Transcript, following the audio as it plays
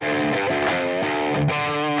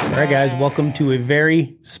All right, guys, welcome to a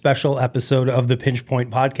very special episode of the Pinch Point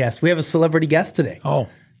Podcast. We have a celebrity guest today. Oh.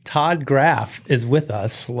 Todd Graf is with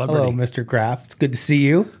us. Celebrity. Hello, Mr. Graf. It's good to see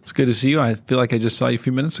you. It's good to see you. I feel like I just saw you a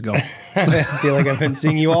few minutes ago. I feel like I've been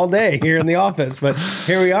seeing you all day here in the office, but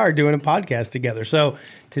here we are doing a podcast together. So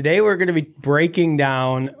today we're going to be breaking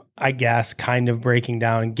down,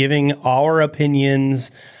 and giving our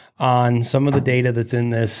opinions on some of the data that's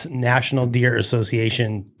in this National Deer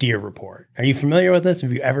Association Deer Report. Are you familiar with this?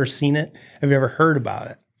 Have you ever seen it? Have you ever heard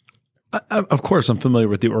about it? Of course, I'm familiar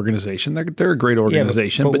with the organization. They're a great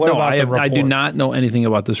organization. but but what no, about I do not know anything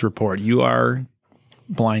about this report. You are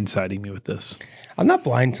blindsiding me with this. I'm not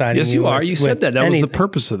blindsiding you. Yes, you are. You said that. That was the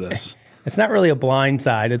purpose of this. It's not really a blind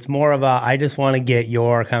side. It's more of I just want to get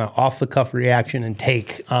your kind of off-the-cuff reaction and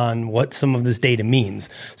take on what some of this data means.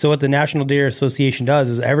 So what the National Deer Association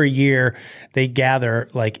does is every year they gather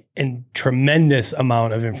like a tremendous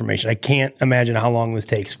amount of information. I can't imagine how long this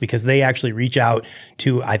takes because they actually reach out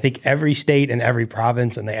to, I think, every state and every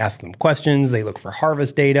province, and they ask them questions. They look for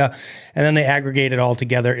harvest data, and then they aggregate it all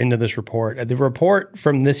together into this report. The report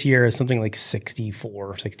from this year is something like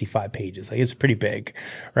 64, 65 pages. Like, it's pretty big,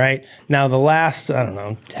 right? Now, the last,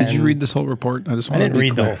 10... Did you read this whole report? I didn't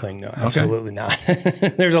read the whole thing, no. Absolutely not.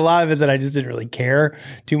 There's a lot of it that I just didn't really care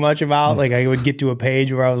too much about. Like, I would get to a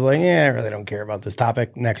page where I was like, I really don't care about this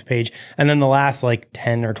topic. Next page. And then the last,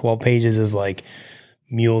 10 or 12 pages is,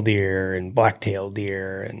 mule deer and black-tailed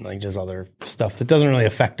deer and, just other stuff that doesn't really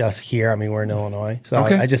affect us here. I mean, we're in Illinois. So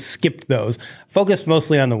I just skipped those. Focused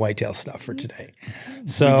mostly on the whitetail stuff for today.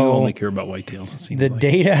 So we do only care about whitetails.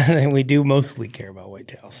 Data, we do mostly care about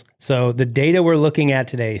whitetails. So the data we're looking at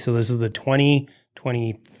today, so this is the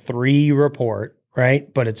 2023 report,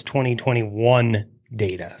 right? But it's 2021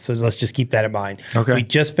 data. So let's just keep that in mind. Okay. We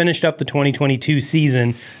just finished up the 2022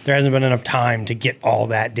 season. There hasn't been enough time to get all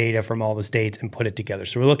that data from all the states and put it together.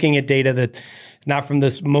 So we're looking at data that not from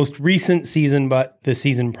this most recent season, but the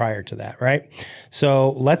season prior to that, right?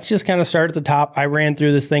 So let's just kind of start at the top. I ran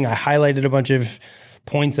through this thing. I highlighted a bunch of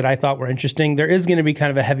points that I thought were interesting. There is going to be kind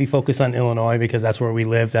of a heavy focus on Illinois because that's where we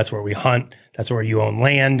live, that's where we hunt, that's where you own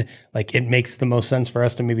land. It makes the most sense for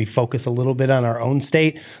us to maybe focus a little bit on our own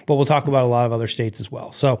state, but we'll talk about a lot of other states as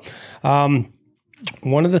well. So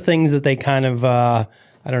one of the things that they kind of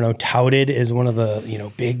touted is one of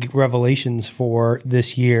the, big revelations for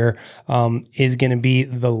this year is going to be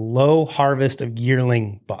the low harvest of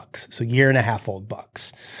yearling bucks. So 1.5-year-old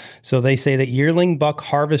bucks. So they say that yearling buck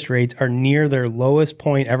harvest rates are near their lowest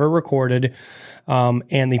point ever recorded.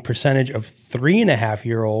 And the percentage of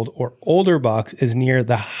 3.5-year-old or older bucks is near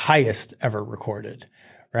the highest ever recorded,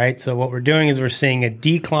 right? So what we're doing is we're seeing a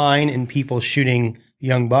decline in people shooting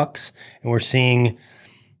young bucks, and we're seeing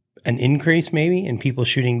an increase maybe in people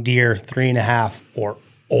shooting deer 3.5 or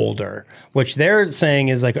older, which they're saying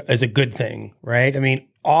is a good thing, right? I mean,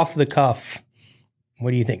 off the cuff,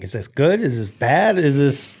 what do you think? Is this good? Is this bad? Is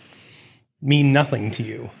this mean nothing to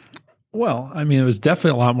you? Well, I mean, it was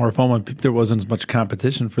definitely a lot more fun when there wasn't as much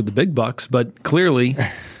competition for the big bucks, but clearly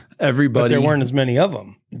everybody... But there weren't as many of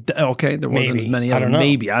them. Okay, there wasn't as many of them.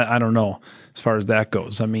 Maybe. I don't know as far as that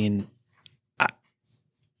goes. I mean,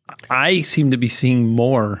 I seem to be seeing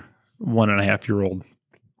more 1.5-year-old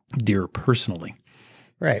deer personally.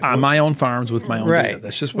 Right. On my own farms with my own deer.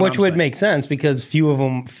 That's just what Which would make sense because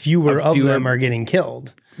fewer of them are getting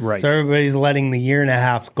killed. Right. So everybody's letting the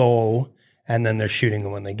 1.5 go, and then they're shooting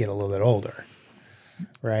them when they get a little bit older.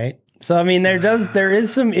 Right. So, I mean, there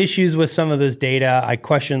is some issues with some of this data. I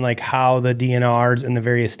question how the DNRs in the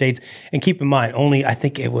various states, and keep in mind,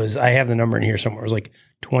 I have the number in here somewhere. It was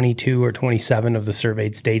 22 or 27 of the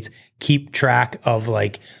surveyed states keep track of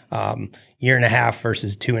 1.5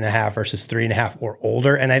 versus 2.5 versus 3.5 or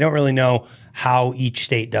older. And I don't really know how each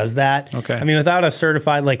state does that. Okay. I mean, without a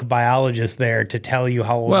certified biologist there to tell you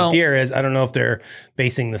how old a deer is, I don't know if they're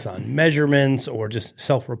basing this on measurements or just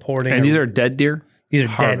self-reporting. And these are dead deer? These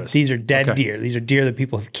are dead. These are dead deer. These are deer that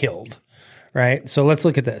people have killed, right? So let's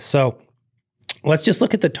look at this. So let's just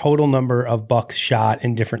look at the total number of bucks shot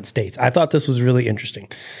in different states. I thought this was really interesting.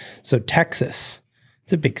 So Texas,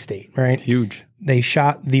 it's a big state, right? Huge. They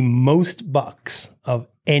shot the most bucks of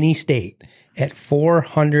any state at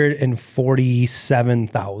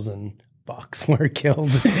 447,000 bucks were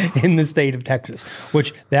killed in the state of Texas,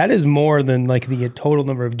 which that is more than the total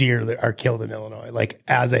number of deer that are killed in Illinois,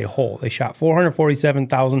 as a whole. They shot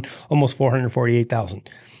 447,000, almost 448,000.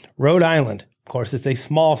 Rhode Island, of course, it's a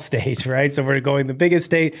small state, right? So we're going the biggest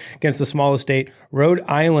state against the smallest state. Rhode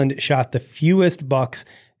Island shot the fewest bucks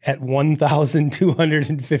at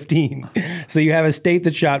 1,215. So you have a state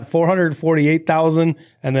that shot 448,000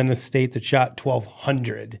 and then a state that shot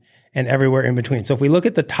 1,200 and everywhere in between. So if we look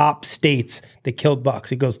at the top states that killed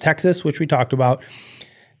bucks, it goes Texas, which we talked about.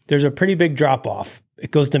 There's a pretty big drop off. It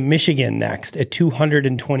goes to Michigan next at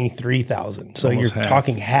 223,000. So you're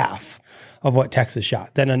talking half of what Texas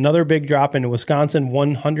shot. Then another big drop into Wisconsin,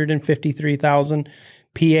 153,000.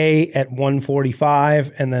 PA at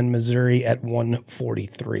 145, and then Missouri at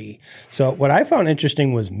 143. So what I found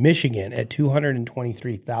interesting was Michigan at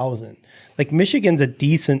 223,000. Like Michigan's a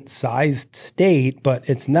decent sized state, but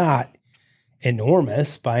it's not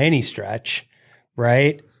enormous by any stretch,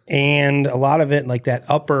 right? And a lot of it, like that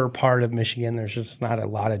upper part of Michigan, there's just not a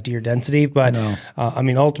lot of deer density. But I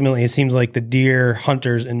mean, ultimately, it seems like the deer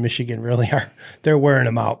hunters in Michigan really they're wearing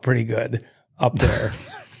them out pretty good up there.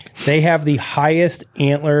 They have the highest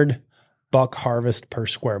antlered buck harvest per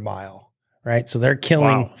square mile, right? So they're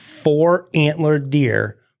killing 4 antlered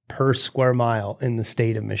deer per square mile in the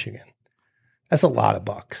state of Michigan. That's a lot of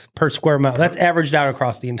bucks per square mile. That's averaged out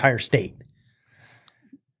across the entire state.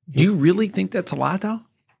 Do you really think that's a lot, though?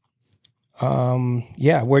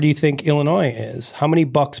 Yeah. Where do you think Illinois is? How many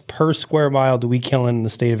bucks per square mile do we kill in the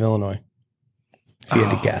state of Illinois? If you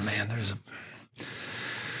had to guess. Man,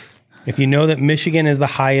 if you know that Michigan is the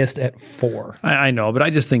highest at 4. I know, but I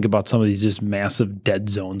just think about some of these just massive dead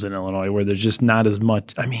zones in Illinois where there's just not as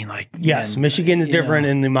much. I mean, like, yes, Michigan is different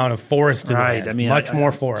in the amount of forested land. I mean, much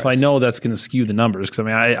more forest. So I know that's going to skew the numbers because I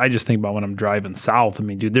mean, I just think about when I'm driving south. I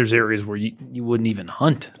mean, dude, there's areas where you wouldn't even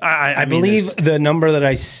hunt. I believe the number that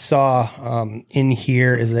I saw in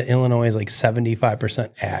here is that Illinois is like 75%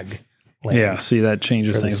 ag land. Yeah, see, that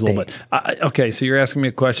changes things a little bit. Okay, so you're asking me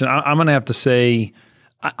a question. I'm going to have to say,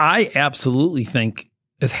 I absolutely think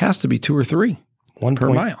it has to be 2 or 3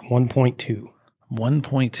 per mile. 1.2.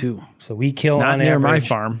 1.2. So we kill not on near average. my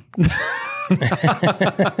farm.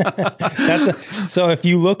 So if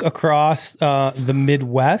you look across the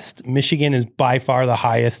Midwest, Michigan is by far the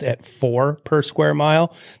highest at 4 per square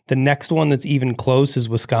mile. The next one that's even close is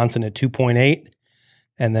Wisconsin at 2.8.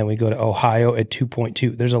 And then we go to Ohio at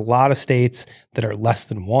 2.2. There's a lot of states that are less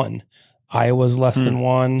than 1. Iowa's less than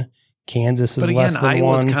 1. Kansas is less than 1.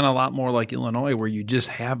 Iowa's kind of a lot more like Illinois where you just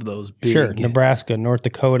have those big. Sure. Nebraska, North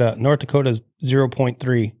Dakota. North Dakota is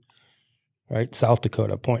 0.3, right? South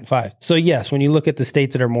Dakota, 0.5. So yes, when you look at the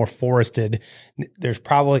states that are more forested, there's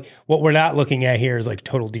probably, what we're not looking at here is like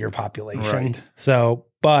total deer population. Right. So,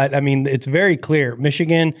 but I mean, it's very clear.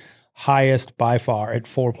 Michigan, highest by far at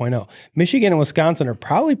 4.0. Michigan and Wisconsin are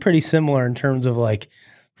probably pretty similar in terms of like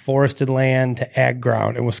forested land to ag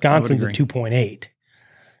ground, and Wisconsin's at 2.8.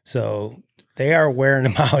 So they are wearing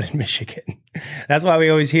them out in Michigan. That's why we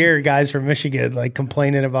always hear guys from Michigan like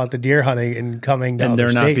complaining about the deer hunting and coming to other states.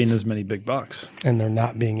 And they're not being as many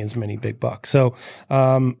big bucks. So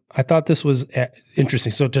I thought this was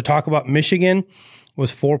interesting. So to talk about Michigan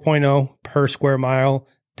was 4.0 per square mile,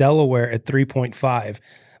 Delaware at 3.5.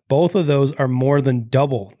 Both of those are more than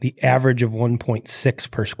double the average of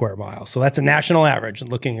 1.6 per square mile. So that's a national average.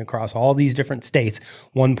 Looking across all these different states,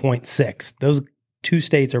 1.6. Those 2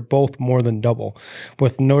 states are both more than double,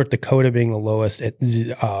 with North Dakota being the lowest at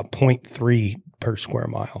 0.3 per square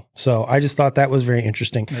mile. So I just thought that was very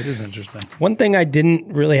interesting. That is interesting. One thing I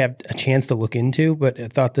didn't really have a chance to look into, but I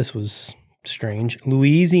thought this was strange.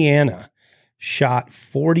 Louisiana shot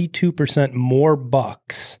 42% more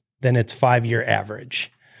bucks than its 5-year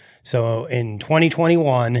average. So in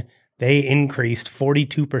 2021, they increased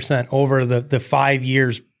 42% over the 5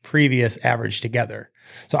 years previous average together.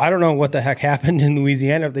 So I don't know what the heck happened in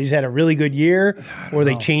Louisiana. If they just had a really good year or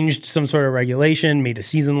they changed some sort of regulation, made a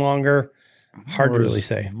season longer. Hard to really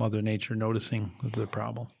say. Mother Nature noticing is a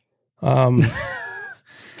problem.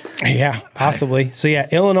 Yeah, possibly. So yeah,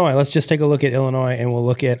 Illinois, let's just take a look at Illinois and we'll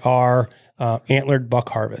look at our antlered buck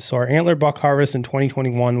harvest. So our antlered buck harvest in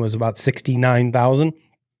 2021 was about 69,000,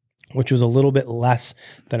 which was a little bit less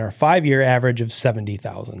than our 5-year average of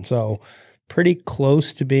 70,000. So pretty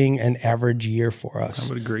close to being an average year for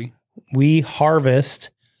us. I would agree. We harvest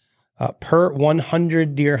per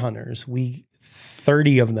 100 deer hunters,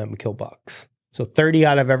 30 of them kill bucks. So 30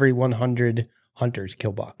 out of every 100 hunters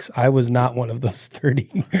kill bucks. I was not one of those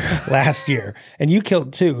 30 last year. And you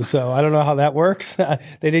killed 2, so I don't know how that works. They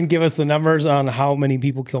didn't give us the numbers on how many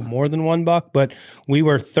people kill more than 1 buck, but we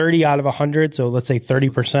were 30 out of 100, so let's say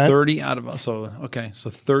 30%. So 30 out of, so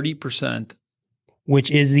 30%.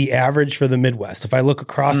 Which is the average for the Midwest. If I look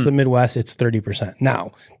across the Midwest, it's 30%.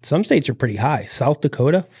 Now, some states are pretty high. South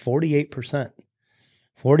Dakota, 48%.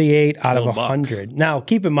 48 out of Killed 100. bucks. Now,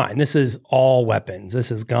 keep in mind, this is all weapons.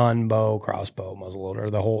 This is gun, bow, crossbow,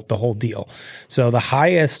 muzzleloader, the whole deal. So the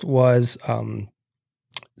highest was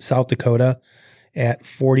South Dakota at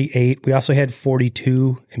 48. We also had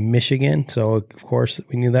 42 in Michigan. So of course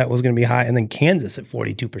we knew that was going to be high. And then Kansas at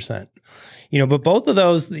 42%. But both of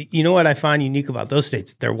those, what I find unique about those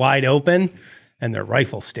states, they're wide open and they're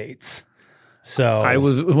rifle states. So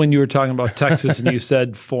when you were talking about Texas and you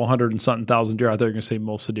said 400 and something thousand deer, I thought you were going to say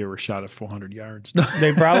most of the deer were shot at 400 yards.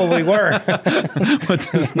 they probably were.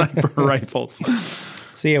 With the sniper rifles.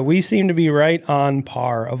 So yeah, we seem to be right on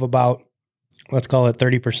par of about, let's call it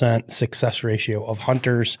 30% success ratio of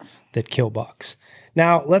hunters that kill bucks.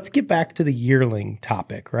 Now let's get back to the yearling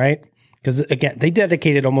topic, right? Because again, they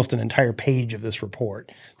dedicated almost an entire page of this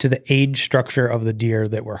report to the age structure of the deer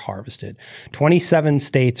that were harvested. 27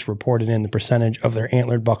 states reported in the percentage of their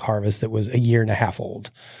antlered buck harvest that was a year and a half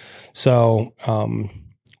old. So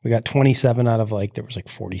we got 27 out of there was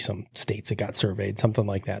 40 some states that got surveyed, something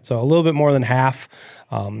like that. So a little bit more than half.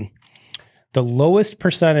 The lowest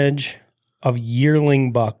percentage of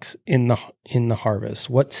yearling bucks in the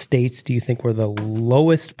harvest. What states do you think were the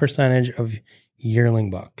lowest percentage of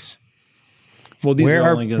yearling bucks? Well,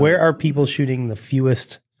 where are people shooting the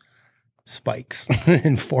fewest spikes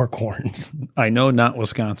in fork horns? I know, not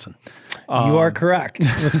Wisconsin. You are correct.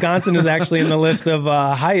 Wisconsin is actually in the list of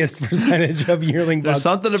highest percentage of yearling bucks. There's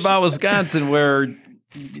something about Wisconsin where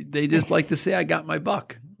they just like to say, I got my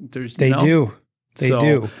buck. They do.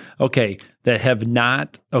 Okay, that have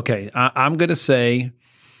not. Okay, I'm going to say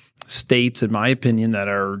states, in my opinion, that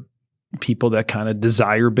are people that kind of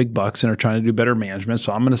desire big bucks and are trying to do better management.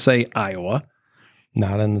 So I'm going to say Iowa.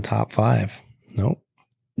 Not in the top 5. Nope.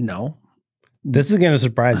 No. This is going to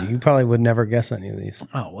surprise you. You probably would never guess any of these.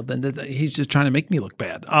 Oh, well, then he's just trying to make me look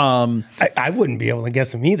bad. I wouldn't be able to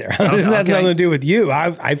guess them either. This has nothing to do with you.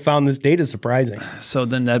 I found this data surprising. So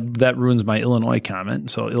then that ruins my Illinois comment.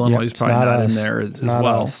 So Illinois is probably not in there as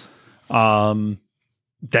well.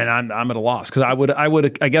 Then I'm at a loss because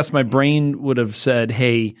I guess my brain would have said,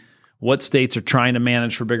 hey, what states are trying to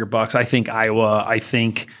manage for bigger bucks? I think Iowa. I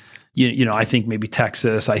think I think maybe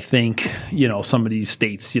Texas. I think some of these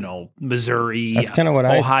states. Missouri. That's kind of what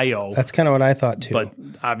Ohio. That's kind of what I thought too. But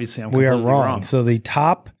obviously, we are wrong. So the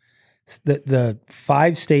top, the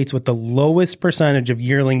 5 states with the lowest percentage of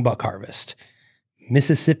yearling buck harvest: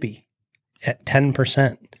 Mississippi at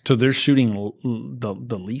 10%. So they're shooting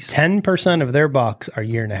the least. 10% of their bucks are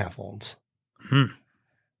year and a half olds.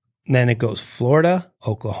 Then it goes Florida,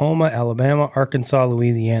 Oklahoma, Alabama, Arkansas,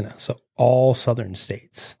 Louisiana. So all southern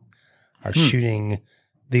states are shooting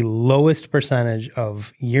the lowest percentage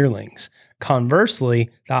of yearlings.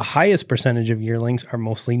 Conversely, the highest percentage of yearlings are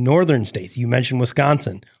mostly northern states. You mentioned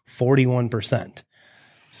Wisconsin, 41%.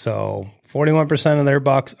 So 41% of their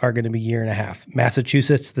bucks are going to be year and a half.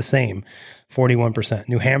 Massachusetts, the same, 41%.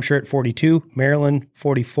 New Hampshire at 42, Maryland,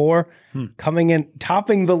 44. Coming in,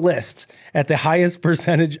 topping the list at the highest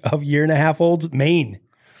percentage of year and a half olds, Maine,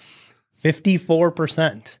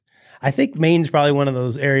 54%. I think Maine's probably one of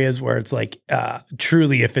those areas where it's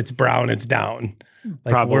truly, if it's brown, it's down.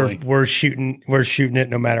 Probably. We're shooting it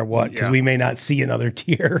no matter what, because we may not see another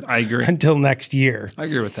deer. I agree. Until next year. I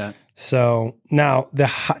agree with that. So now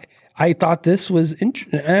I thought this was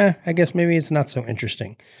I guess maybe it's not so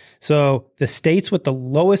interesting. So the states with the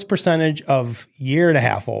lowest percentage of year and a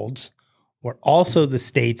half olds were also the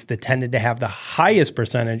states that tended to have the highest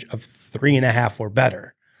percentage of 3.5 or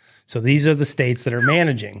better. So these are the states that are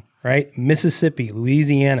managing, right? Mississippi,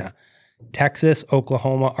 Louisiana, Texas,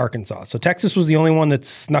 Oklahoma, Arkansas. So Texas was the only one that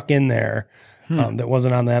snuck in there that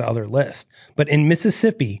wasn't on that other list. But in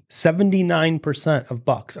Mississippi, 79% of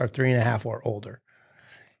bucks are 3.5 or older.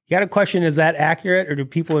 You got a question, is that accurate, or do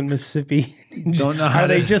people in Mississippi don't know are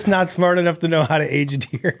they just not smart enough to know how to age a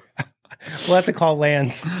deer? We'll have to call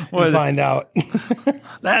Lance and find out.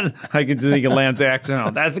 That I could think of Lance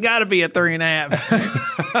accent. That's got to be a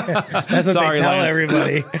 3.5. That's what they tell Lance.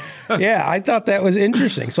 everybody. Yeah, I thought that was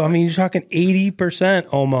interesting. So, I mean, you're talking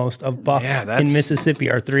 80% almost of bucks in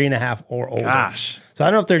Mississippi are 3.5 or older. Gosh. So I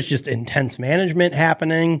don't know if there's just intense management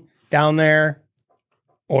happening down there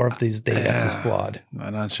or if this data is flawed.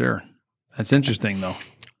 I'm not sure. That's interesting, though.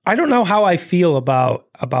 I don't know how I feel about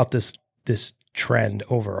this trend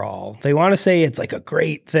overall. They want to say it's like a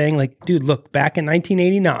great thing. Like, dude, look, back in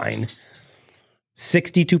 1989,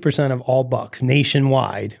 62% of all bucks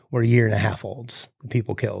nationwide were year and a half olds, the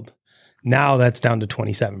people killed. Now that's down to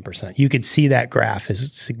 27%. You could see that graph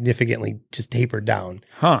has significantly just tapered down.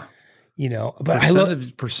 Huh. but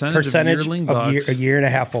percentage of yearling bucks. A year and a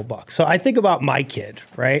half old bucks. So I think about my kid,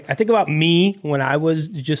 right? I think about me when I was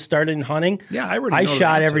just starting hunting. Yeah, I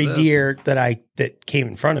shot every deer that came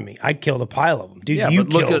in front of me. I killed a pile of them, dude. Yeah,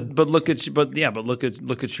 but look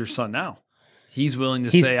at your son now. He's willing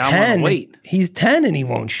to say, "I want to wait." He's 10 and he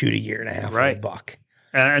won't shoot a year and a half old buck.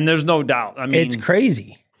 And there's no doubt. I mean, it's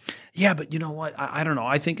crazy. Yeah, but you know what? I don't know.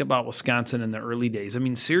 I think about Wisconsin in the early days. I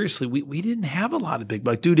mean, seriously, we didn't have a lot of big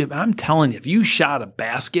buck. Dude, I'm telling you, if you shot a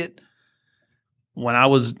basket when I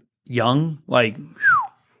was young, like,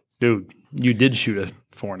 dude, you did shoot a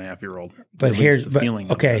 4.5-year-old. But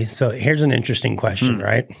so here's an interesting question,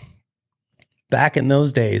 right? Back in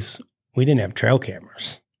those days, we didn't have trail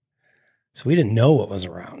cameras. So we didn't know what was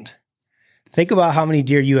around. Think about how many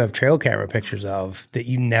deer you have trail camera pictures of that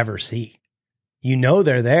you never see. You know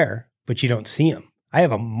they're there, but you don't see them. I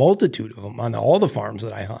have a multitude of them on all the farms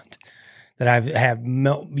that I hunt that I've had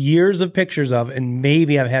years of pictures of, and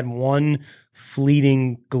maybe I've had one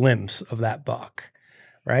fleeting glimpse of that buck,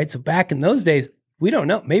 right? So back in those days, we don't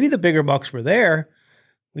know. Maybe the bigger bucks were there.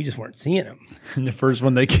 We just weren't seeing them. And the first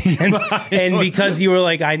one they came by. And because you were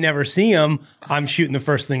like, I never see them, I'm shooting the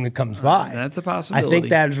first thing that comes by. That's a possibility. I think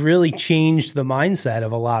that's really changed the mindset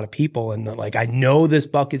of a lot of people. And like, I know this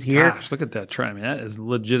buck is here. Gosh, look at that trend. I mean, that is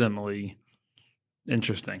legitimately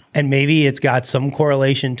interesting. And maybe it's got some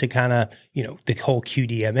correlation to kind of, the whole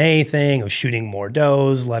QDMA thing of shooting more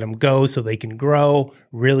does, let them go so they can grow,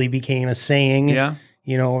 really became a saying,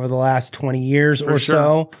 over the last 20 years or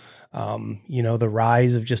so. The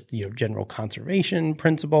rise of just, general conservation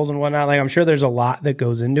principles and whatnot. Like, I'm sure there's a lot that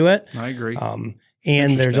goes into it. I agree.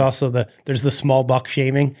 And there's also there's the small buck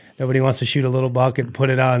shaming. Nobody wants to shoot a little buck and put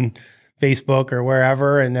it on Facebook or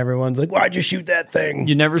wherever. And everyone's like, why'd you shoot that thing?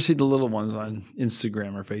 You never see the little ones on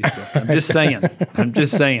Instagram or Facebook. I'm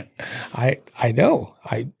just saying. I know.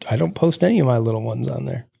 I don't post any of my little ones on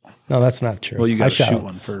there. No, that's not true. Well, you got to shoot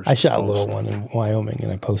one first. I shot a little one in Wyoming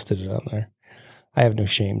and I posted it on there. I have no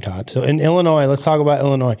shame, Todd. So in Illinois, let's talk about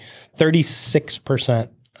Illinois. 36%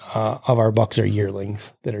 of our bucks are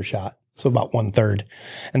yearlings that are shot. So about 1/3.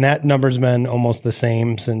 And that number's been almost the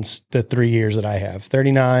same since the 3 years that I have.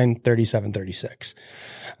 39, 37, 36.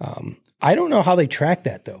 I don't know how they track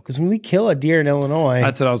that though. Because when we kill a deer in Illinois.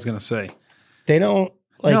 That's what I was going to say. They don't.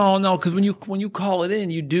 No, because when you call it in,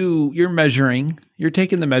 you're measuring, you're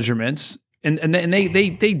taking the measurements. And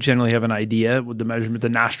they generally have an idea with the measurement, the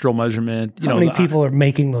nostril measurement. How many people are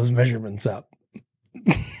making those measurements up?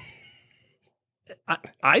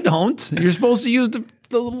 I don't. You're supposed to use the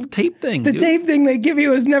little tape thing. The tape thing they give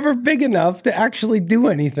you is never big enough to actually do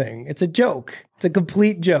anything. It's a joke. It's a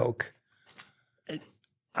complete joke.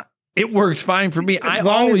 It works fine for me. I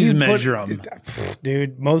always measure them.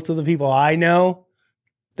 Dude, most of the people I know,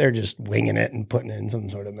 they're just winging it and putting in some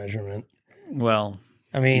sort of measurement. Well...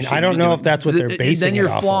 I mean, I don't know if that's what they're basing it off of. Then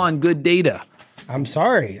you're flawing good data. I'm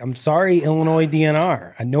sorry, Illinois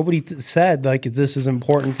DNR. Nobody said like this is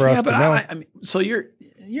important for us to know. I mean, so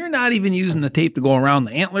you're not even using the tape to go around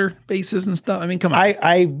the antler bases and stuff. I mean, come on.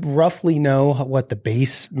 I roughly know what the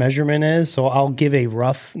base measurement is, so I'll give a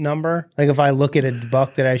rough number. Like if I look at a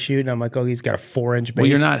buck that I shoot and I'm like, oh, he's got a 4-inch base. Well,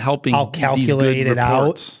 you're not helping. I'll calculate it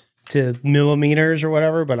out to millimeters or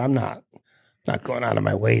whatever, but I'm not going out of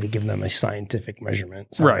my way to give them a scientific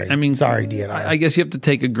measurement. Sorry. Right. I mean, sorry, DNR. I guess you have to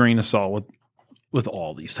take a grain of salt with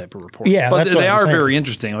all these type of reports. Yeah, but they are very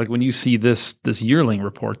interesting. Like when you see this yearling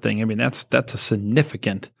report thing, I mean, that's a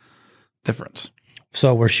significant difference.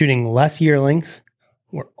 So we're shooting less yearlings.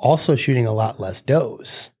 We're also shooting a lot less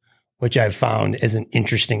does, which I've found is an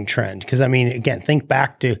interesting trend. Because I mean, again, think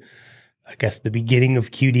back to, I guess, the beginning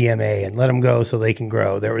of QDMA and let them go so they can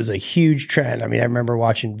grow. There was a huge trend. I mean, I remember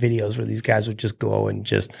watching videos where these guys would just go and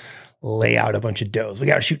just lay out a bunch of does. We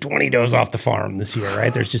got to shoot 20 does off the farm this year,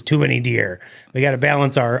 right? There's just too many deer. We got to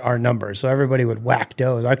balance our numbers. So everybody would whack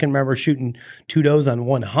does. I can remember shooting 2 does on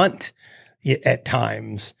one hunt at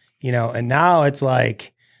times, and now it's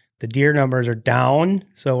like the deer numbers are down.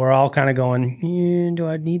 So we're all kind of going, do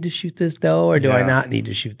I need to shoot this doe or do I not need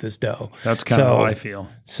to shoot this doe? That's kind of how I feel.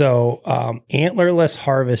 So antlerless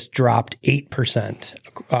harvest dropped 8%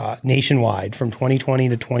 nationwide from 2020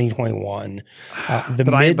 to 2021.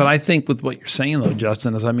 But I think with what you're saying though,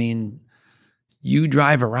 Justin, is, I mean, you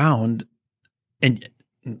drive around and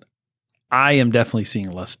I am definitely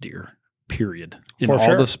seeing less deer, period. In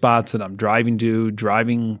all the spots that I'm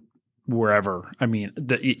driving wherever. I mean,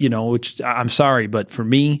 which I'm sorry, but for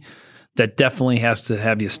me, that definitely has to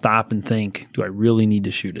have you stop and think, do I really need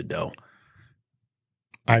to shoot a doe?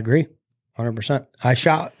 I agree. 100%. I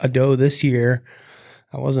shot a doe this year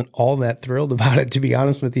I wasn't all that thrilled about it, to be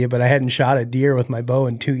honest with you, but I hadn't shot a deer with my bow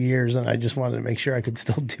in 2 years, and I just wanted to make sure I could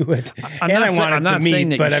still do it. I'm not saying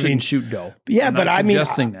that you shouldn't shoot doe. Yeah, I'm but not I mean,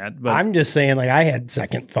 suggesting that. But I'm just saying, like, I had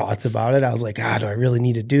second thoughts about it. I was like, do I really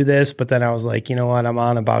need to do this? But then I was like, you know what? I'm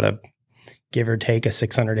on about a give or take a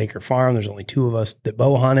 600-acre farm. There's only 2 of us that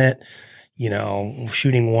bow hunt it. You know,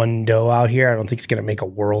 shooting one doe out here, I don't think it's going to make a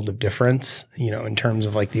world of difference, you know, in terms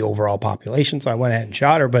of like the overall population. So I went ahead and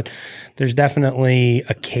shot her, but there's definitely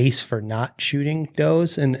a case for not shooting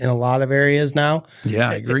does in a lot of areas now. Yeah,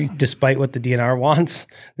 I agree. Despite what the DNR wants.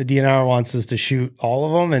 The DNR wants us to shoot all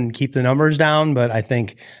of them and keep the numbers down. But I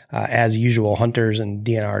think, as usual, hunters and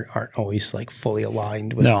DNR aren't always like fully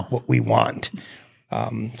aligned with what we want.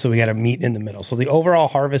 So we got to meet in the middle. So the overall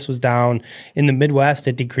harvest was down. In the Midwest,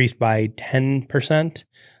 it decreased by 10%.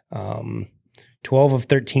 12 of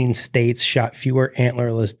 13 states shot fewer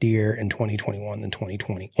antlerless deer in 2021 than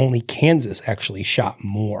 2020. Only Kansas actually shot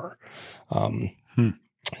more.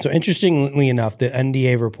 So interestingly enough, the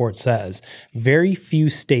NDA report says very few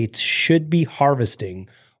states should be harvesting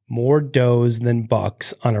more does than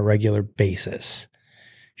bucks on a regular basis.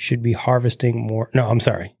 Should be harvesting more. No, I'm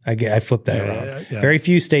sorry. I flipped that around. Yeah. Very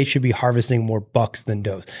few states should be harvesting more bucks than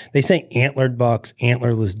does. They say antlered bucks,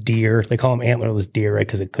 antlerless deer. They call them antlerless deer, right?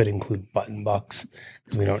 Because it could include button bucks,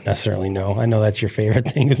 because we don't necessarily know. I know that's your favorite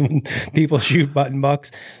thing is when people shoot button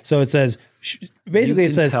bucks. So it says, basically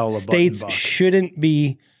it says states shouldn't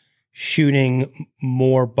be shooting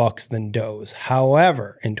more bucks than does.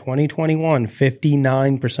 However, in 2021,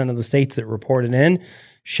 59% of the states that reported in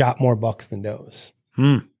shot more bucks than does.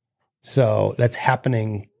 So that's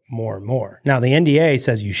happening more and more. Now, the NDA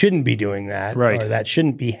says you shouldn't be doing that, or that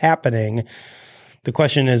shouldn't be happening. The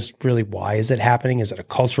question is really, why is it happening? Is it a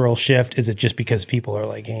cultural shift? Is it just because people are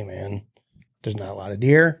like, hey, man, there's not a lot of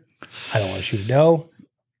deer. I don't want to shoot a doe.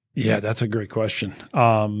 Yeah, that's a great question.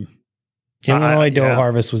 Illinois doe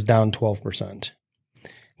harvest was down 12%.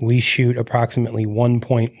 We shoot approximately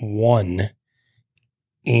 1.1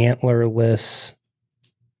 antlerless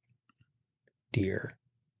deer.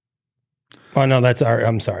 Oh, no, that's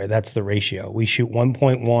the ratio. We shoot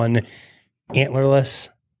 1.1 antlerless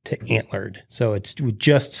to antlered. So it's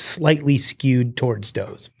just slightly skewed towards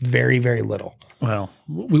does. Very, very little. Well,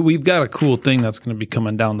 we've got a cool thing that's going to be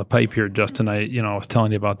coming down the pipe here, Justin. I was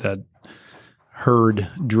telling you about that herd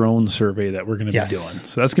drone survey that we're going to be doing.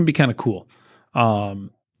 So that's going to be kind of cool.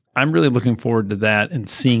 I'm really looking forward to that and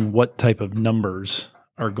seeing what type of numbers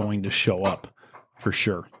are going to show up for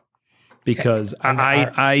sure. Because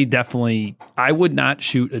I would not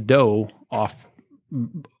shoot a doe off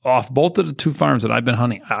both of the 2 farms that I've been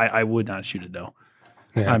hunting. I would not shoot a doe.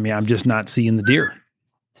 Yeah. I mean, I'm just not seeing the deer.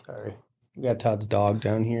 Sorry. We got Todd's dog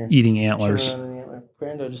down here. Eating antlers.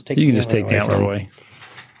 Brando, you can just take the antler away.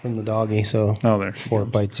 From the doggy, so before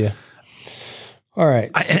it bites you. All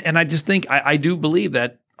right. I just think, I do believe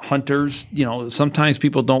that hunters, sometimes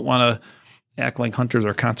people don't want to act like hunters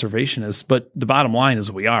are conservationists, but the bottom line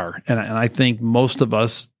is we are. And I think most of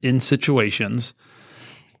us in situations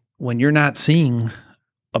when you're not seeing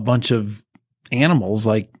a bunch of animals,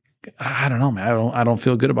 like, I don't know, man, I don't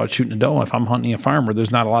feel good about shooting a doe if I'm hunting a farm where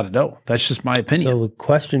there's not a lot of doe. That's just my opinion. So the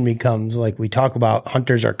question becomes, like, we talk about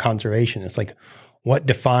hunters are conservationists. Like, what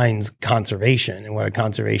defines conservation and what a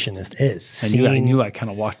conservationist is? I knew I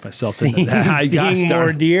kind of walked myself into that. Seeing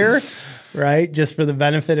more deer, right? Just for the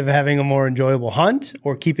benefit of having a more enjoyable hunt,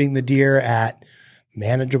 or keeping the deer at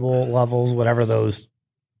manageable levels, whatever those,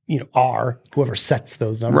 are, whoever sets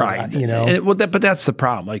those numbers, right? But that's the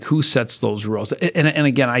problem. Like, who sets those rules? And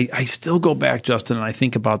again, I still go back, Justin, and I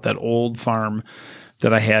think about that old farm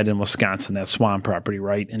that I had in Wisconsin, that Swan property,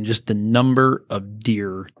 right? And just the number of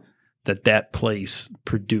deer that place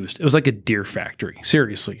produced. It was like a deer factory.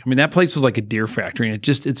 Seriously. I mean, that place was like a deer factory. And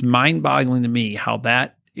it's mind-boggling to me how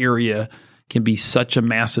that area can be such a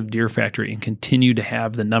massive deer factory and continue to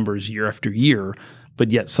have the numbers year after year. But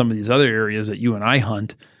yet some of these other areas that you and I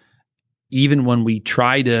hunt, even when we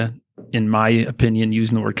try to, in my opinion,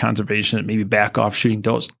 using the word conservation, and maybe back off shooting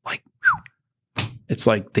does, like, it's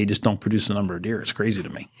like they just don't produce the number of deer. It's crazy to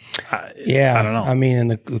me. I don't know. I mean, and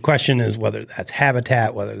the question is whether that's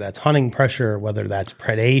habitat, whether that's hunting pressure, whether that's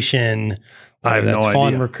predation, whether that's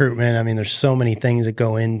fawn recruitment. I mean, there's so many things that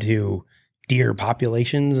go into deer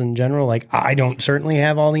populations in general. Like, I don't certainly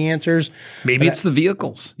have all the answers. Maybe it's the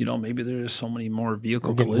vehicles. Maybe there's so many more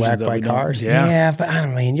vehicle collisions whacked by cars. Yeah, but I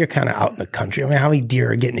don't know. You're kind of out in the country. I mean, how many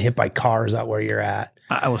deer are getting hit by cars out where you're at?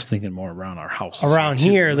 I was thinking more around our house. Around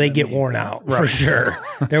here, they get worn out for sure.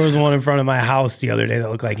 There was one in front of my house the other day that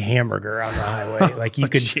looked like a hamburger on the highway. Like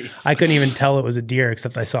I couldn't even tell it was a deer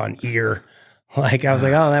except I saw an ear. Like I was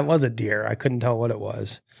like, oh, that was a deer. I couldn't tell what it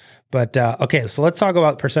was. But okay, so let's talk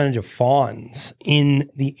about percentage of fawns in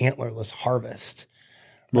the antlerless harvest.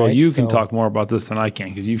 Well, right? you can talk more about this than I can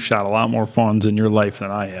because you've shot a lot more fawns in your life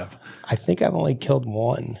than I have. I think I've only killed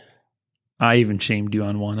one. I even shamed you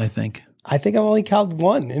on one, I think. I think I've only killed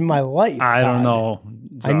one in my life. I don't know.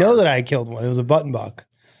 I know that I killed one. It was a button buck.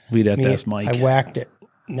 We'd have to ask Mike. I whacked it.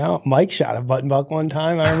 No, Mike shot a button buck one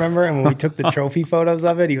time, I remember. And when we took the trophy photos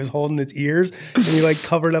of it, he was holding its ears and he like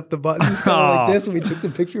covered up the buttons kind of like this. And we took the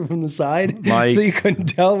picture from the side so you couldn't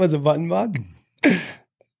tell it was a button buck.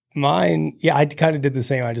 Mine, yeah, I kind of did the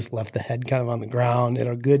same. I just left the head kind of on the ground at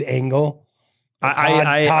a good angle.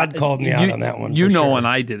 Todd called me out on that one. You know, when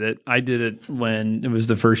I did it when it was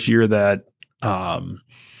the first year that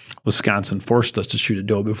Wisconsin forced us to shoot a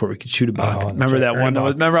doe before we could shoot a buck. Remember that one?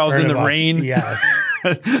 Remember I was in the rain? Yes.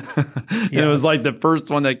 And it was like the first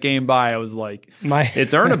one that came by. I was like,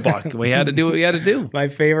 it's earn a buck. We had to do what we had to do. My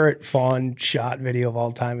favorite fawn shot video of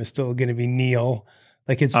all time is still going to be Neil.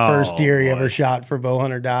 Like his first deer he ever shot for bow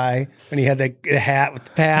hunter die when he had the hat with the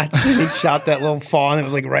patch and he shot that little fawn that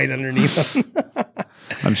was like right underneath him.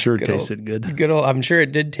 I'm sure it tasted good. I'm sure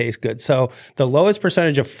it did taste good. So the lowest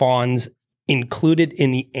percentage of fawns included in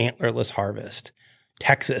the antlerless harvest.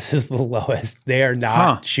 Texas is the lowest. They are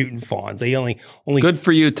not shooting fawns. They only good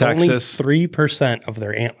for you, Texas. Only 3% of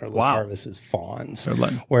their antlerless harvest is fawns.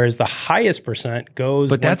 Whereas the highest percent goes.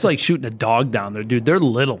 But that's like shooting a dog down there, dude. They're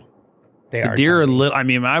little. The deer are little. I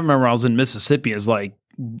mean, I remember I was in Mississippi. It's like,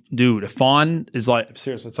 dude, a fawn is like,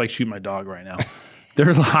 seriously, it's like shooting my dog right now.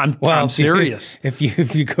 I'm serious. If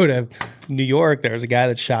you go to New York, there was a guy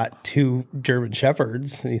that shot 2 German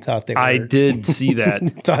Shepherds, and he thought they were. I did see that.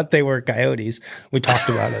 Thought they were coyotes. We talked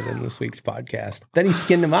about it in this week's podcast. Then he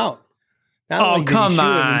skinned them out. Come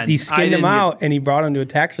on! He skinned them out, and he brought them to a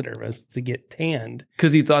taxidermist to get tanned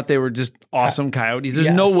because he thought they were just awesome coyotes. There's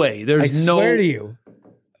no way. I swear to you.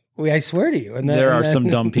 I swear to you. And there are some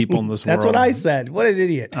dumb people in this world. That's what I said. What an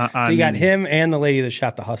idiot. So you got him and the lady that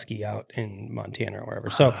shot the husky out in Montana or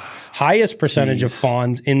wherever. So highest percentage of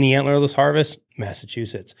fawns in the antlerless harvest,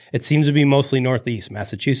 Massachusetts. It seems to be mostly Northeast.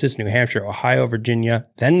 Massachusetts, New Hampshire, Ohio, Virginia,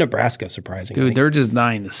 then Nebraska, surprisingly. Dude, they're just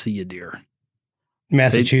dying to see a deer.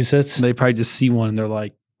 Massachusetts? They probably just see one and they're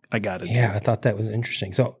like, I got it. Yeah, I thought that was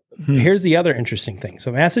interesting. So here's the other interesting thing.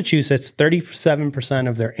 So Massachusetts, 37%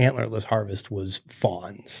 of their antlerless harvest was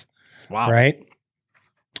fawns. Wow. Right?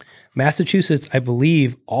 Massachusetts, I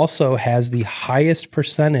believe, also has the highest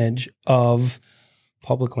percentage of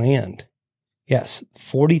public land. Yes,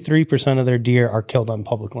 43% of their deer are killed on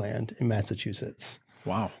public land in Massachusetts.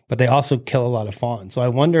 Wow. But they also kill a lot of fawns. So I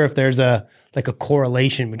wonder if there's a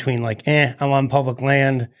correlation between I'm on public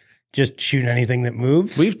land, just shoot anything that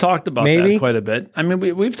moves. We've talked about that quite a bit. I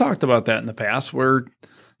mean, we've talked about that in the past where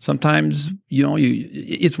sometimes,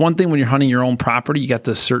 it's one thing when you're hunting your own property, you got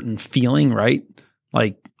this certain feeling, right?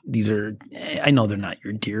 Like I know they're not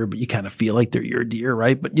your deer, but you kind of feel like they're your deer,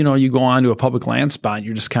 right? But you go on to a public land spot, and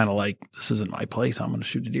you're just kind of like, this isn't my place. I'm going to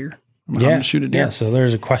shoot a deer. I'm going to shoot a deer. Yeah. So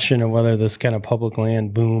there's a question of whether this kind of public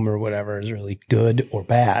land boom or whatever is really good or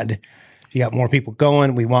bad. If you got more people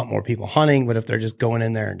going, we want more people hunting, but if they're just going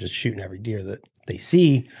in there and just shooting every deer that they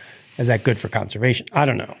see, is that good for conservation? I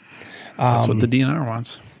don't know. That's what the DNR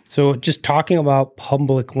wants. So just talking about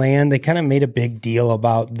public land, they kind of made a big deal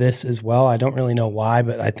about this as well. I don't really know why,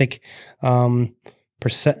 but I think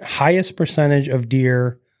highest percentage of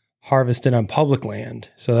deer harvested on public land.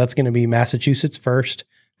 So that's going to be Massachusetts first,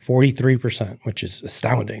 43%, which is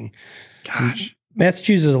astounding. Gosh.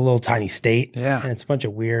 Massachusetts is a little tiny state. Yeah. And it's a bunch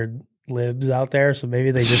of weird libs out there. So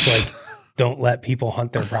maybe they just don't let people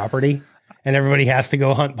hunt their property. And everybody has to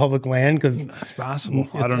go hunt public land because that's possible.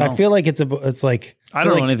 I don't know. I feel like it's like I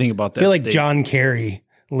don't know anything about that. I feel like John Kerry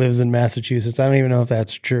lives in Massachusetts. I don't even know if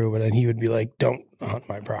that's true, but then he would be like, "Don't hunt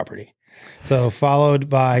my property." So followed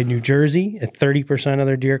by New Jersey at 30% of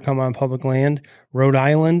their deer come on public land. Rhode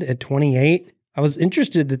Island at 28. I was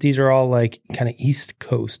interested that these are all like kind of East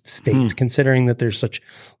Coast states, considering that there's such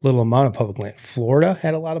little amount of public land. Florida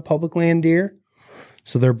had a lot of public land deer,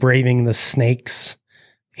 so they're braving the snakes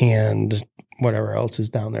and whatever else is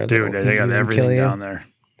down there. Dude, they got everything down there.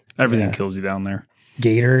 Everything kills you down there.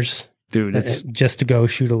 Gators. Dude, it's just to go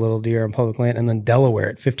shoot a little deer on public land. And then Delaware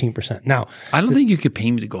at 15%. Now, I don't think you could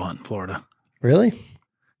pay me to go hunt in Florida. Really?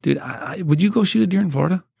 Dude, would you go shoot a deer in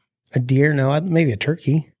Florida? A deer? No, maybe a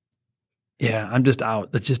turkey. Yeah, I'm just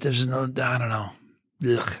out. It's just, there's no, I don't know.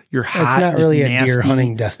 Ugh, you're hot. It's not really nasty. a deer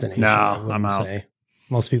hunting destination. No, I'm out.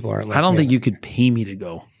 Most people aren't like I don't think you could pay me to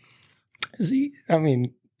go. I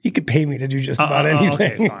mean, you could pay me to do just about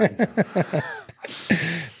anything. Okay, fine.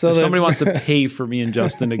 So if somebody wants to pay for me and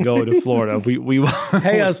Justin to go to Florida, we will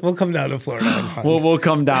pay us. We'll come down to Florida. And hunt. we'll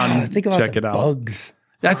come down and think about check the it out. bugs.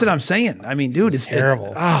 That's what I'm saying. I mean, dude, it's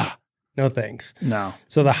terrible. No thanks. No.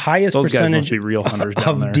 So the highest Those guys must percentage be real hunters down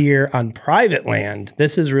of there. deer on private land,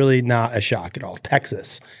 this is really not a shock at all.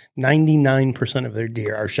 Texas, 99% of their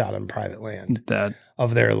deer are shot on private land. That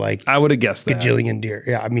Of their like I would have guessed that. gajillion deer.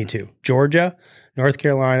 Yeah, me too. Georgia, North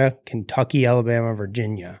Carolina, Kentucky, Alabama,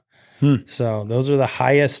 Virginia. So those are the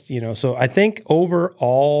highest, so I think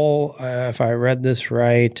overall, if I read this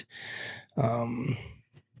right,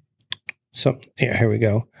 here we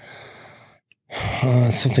go.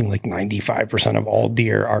 Something like 95% of all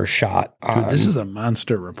deer are shot on. Dude, this is a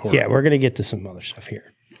monster report. Yeah, we're going to get to some other stuff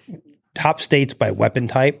here. Top states by weapon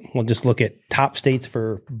type. We'll just look at top states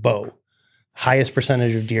for bow. Highest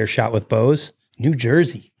percentage of deer shot with bows. New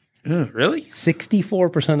Jersey. Really?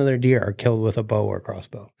 64% of their deer are killed with a bow or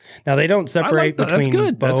crossbow. Now they don't separate between That's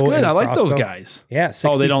good. bow That's good. and I like those crossbow. guys. Yeah,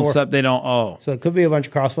 64. Oh, they don't. Oh, So it could be a bunch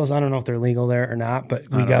of crossbows. I don't know if they're legal there or not, but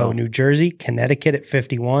we don't go know. New Jersey, Connecticut at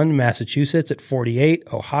 51, Massachusetts at 48,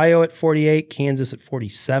 Ohio at 48, Kansas at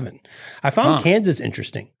 47. I found Kansas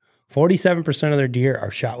interesting. 47% of their deer are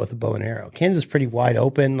shot with a bow and arrow. Kansas is pretty wide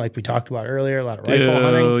open, like we talked about earlier, a lot of rifle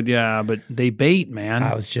hunting. dude, yeah, but they bait, man.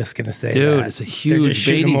 I was just going to say Dude, that. it's a They're huge just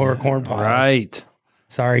shooting baiting. them over corn piles. Right.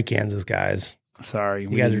 Sorry, Kansas guys. Sorry.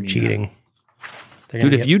 You guys are cheating.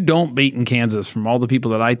 Dude, if you don't bait in Kansas, from all the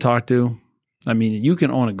people that I talk to, I mean, you can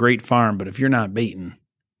own a great farm, but if you're not baiting,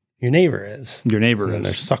 your neighbor is. your neighbor And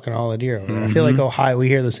they're is. sucking all the deer over there. I feel like Ohio, we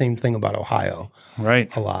hear the same thing about Ohio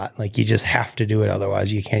Right. a lot. Like you just have to do it.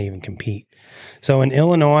 Otherwise you can't even compete. So in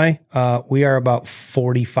Illinois, we are about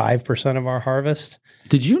 45% of our harvest.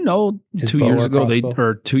 Did you know Is 2 bow years or ago, crossbow?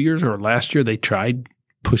 or 2 years or last year, they tried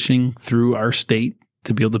pushing through our state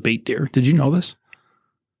to be able to bait deer? Did you know this?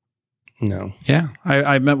 No. Yeah.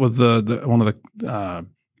 I met with the one of the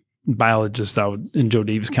biologists out in Joe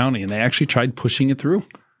Davis County, and they actually tried pushing it through.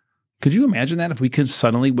 Could you imagine that if we could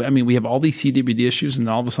suddenly, I mean, we have all these CWD issues and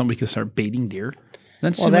all of a sudden we could start baiting deer?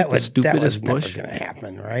 That's Well, like the that was stupidest never push. going to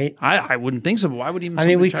happen, right? I wouldn't think so, but why would even I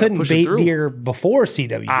mean, somebody we try to couldn't push it bait through? deer before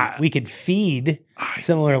CWD. We could feed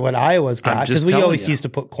similar to what Iowa's got just because we telling always you. used to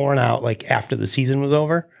put corn out like after the season was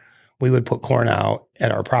over. We would put corn out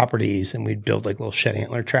at our properties and we'd build like little shed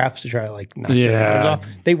antler traps to try to like knock their antlers off.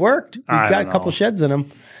 They worked. We've I got a don't couple know. sheds in them.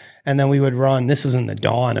 And then we would run. This was in the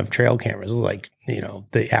dawn of trail cameras. This was like,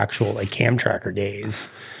 the actual like cam tracker days.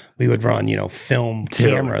 We would run, film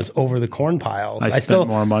cameras over the corn piles. I spent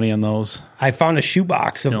more money on those. I found a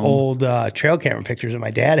shoebox of old trail camera pictures that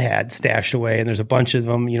my dad had stashed away, and there's a bunch of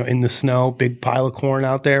them, in the snow, big pile of corn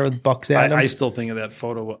out there with bucks at them. I still think of that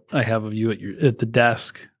photo I have of you at the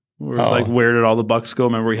desk. Where it's like, where did all the bucks go?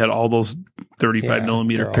 Remember, we had all those 35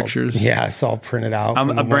 millimeter they're all- pictures. Yeah, it's all printed out.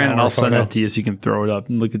 from the Brandon, 1 hour I'll send photo. that to you so you can throw it up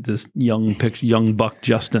and look at this young buck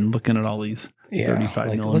Justin looking at all these 35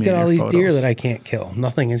 like, millimeter look at all these deer photos. that I can't kill.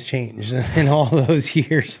 Nothing has changed in all those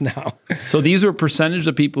years now. So these are percentage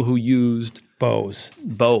of people who used Bows.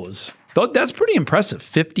 bows. That's pretty impressive.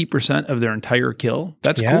 50% of their entire kill.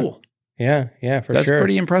 That's Yeah. cool. Yeah, for That's sure.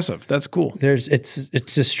 pretty impressive. That's cool.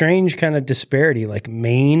 It's a strange kind of disparity. Like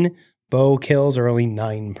Maine bow kills are only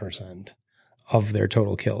 9% of their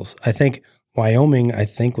total kills. I think Wyoming,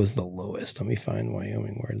 was the lowest. Let me find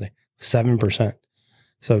Wyoming. Where are they? 7%.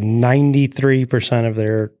 So 93% of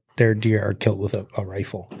their deer are killed with a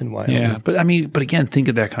rifle in Wyoming. Yeah, but again, think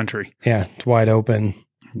of that country. Yeah, it's wide open,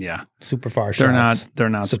 Yeah, super far they're shots.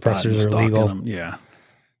 not Suppressors spotting, are stalking legal. them. Yeah,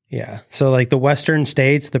 Yeah. So like the Western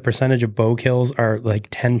states, the percentage of bow kills are like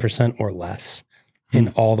 10% or less in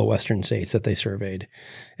all the Western states that they surveyed.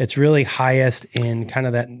 It's really highest in kind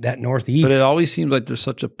of that Northeast. but it always seems like there's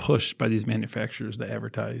such a push by these manufacturers to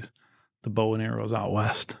advertise the bow and arrows out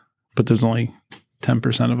west, but there's only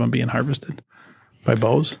 10% of them being harvested by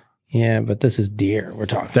bows. Yeah, but this is deer we're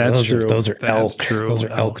talking. That's those true. Those are That's elk. true. Those are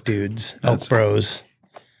elk Elk. dudes, That's- elk bros,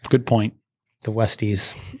 Good point. the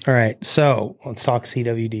Westies. All right, so let's talk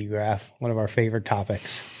CWD, Graf, one of our favorite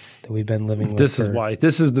topics that we've been living with. This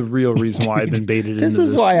is the real reason why I've been baited This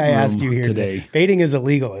into is why I room asked you here today. Baiting is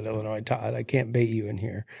illegal in Illinois, Todd. I can't bait you in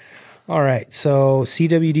here. All right. So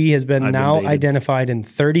CWD has been I've been now baited. identified in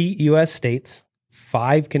 30 U.S. states,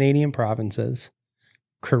 5 Canadian provinces,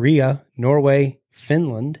 Korea, Norway,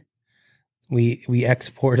 Finland. We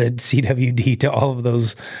exported CWD to all of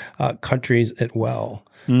those countries as well.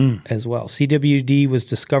 CWD was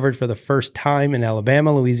discovered for the first time in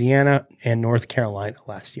Alabama, Louisiana, and North Carolina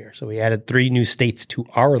last year. So we added 3 new states to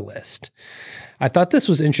our list. I thought this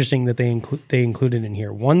was interesting that they included in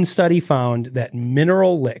here. One study found that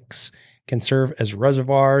mineral licks can serve as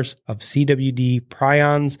reservoirs of CWD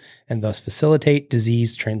prions and thus facilitate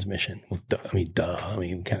disease transmission. Well, we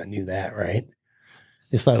kind of knew that, right?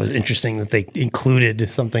 Just thought it was interesting that they included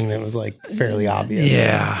something that was like fairly obvious.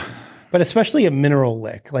 Yeah. But especially a mineral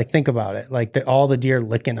lick. Like, think about it. Like all the deer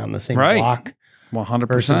licking on the same block.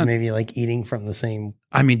 100%. Versus maybe like eating from the same.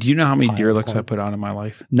 I mean, do you know how many deer licks I put on in my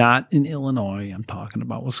life? Not in Illinois. I'm talking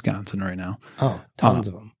about Wisconsin right now. Oh, tons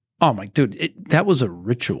of them. Oh my dude, that was a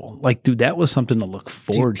ritual. Like, dude, that was something to look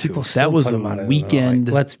forward to. That was a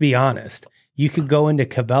weekend. Let's be honest. You could go into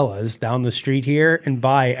Cabela's down the street here and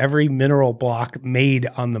buy every mineral block made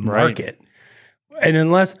on the market. And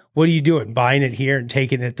unless, what are you doing? Buying it here and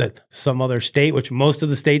taking it to some other state, which most of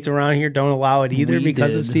the states around here don't allow it either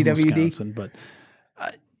because of CWD. Wisconsin, but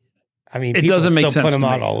I mean, it doesn't make sense put them to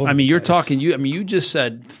out me. all over I mean, the you're place. talking. You just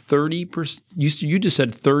said 30%. You just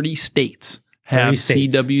said 30 states have 30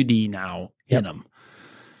 states. CWD now in them.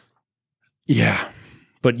 Yeah,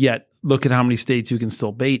 but yet look at how many states you can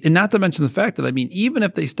still bait, and not to mention the fact that, I mean, even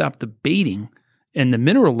if they stop the baiting and the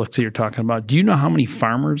mineral licks that you're talking about, do you know how many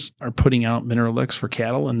farmers are putting out mineral licks for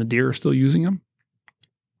cattle and the deer are still using them?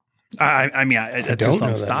 I don't just know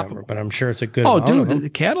unstoppable. that number, but I'm sure it's a good. Oh, amount of them. dude, the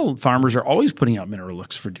cattle farmers are always putting out mineral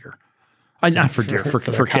licks for deer. Not for deer, for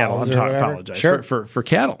cattle. I apologize. Sure. For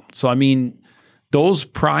cattle. So, I mean, those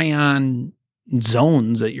prion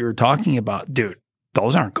zones that you're talking about, dude,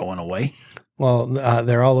 those aren't going away. Well,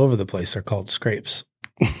 they're all over the place. They're called scrapes.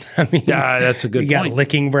 I mean, that's a good you point. got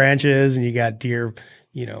licking branches and you got deer,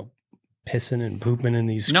 pissing and pooping in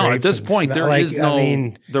these scrapes. No, at this point, the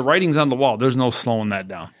writing's on the wall. There's no slowing that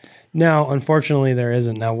down. No, unfortunately, there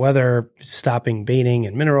isn't. Now, whether stopping baiting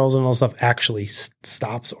and minerals and all stuff actually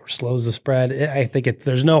stops or slows the spread, I think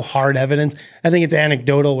there's no hard evidence. I think it's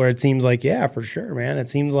anecdotal where it seems like, yeah, for sure, man. It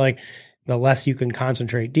seems like the less you can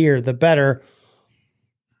concentrate deer, the better.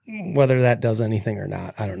 Whether that does anything or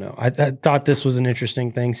not, I don't know. I thought this was an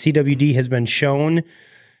interesting thing. CWD has been shown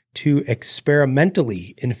to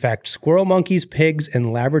experimentally infect squirrel monkeys, pigs,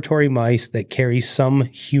 and laboratory mice that carry some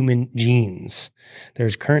human genes.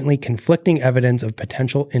 There's currently conflicting evidence of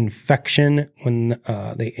potential infection when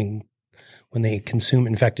they consume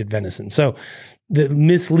infected venison. So the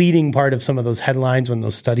misleading part of some of those headlines when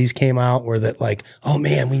those studies came out were that, like, oh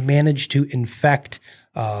man, we managed to infect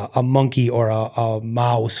a monkey or a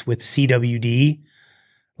mouse with CWD.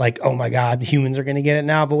 Like, oh my God, the humans are going to get it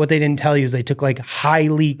now. But what they didn't tell you is they took like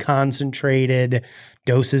highly concentrated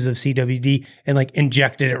doses of CWD and like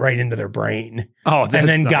injected it right into their brain. Oh, that's and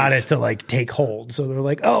then nice. got it to like take hold. So they're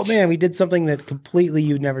like, oh man, we did something that completely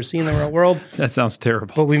you'd never seen in the real world. That sounds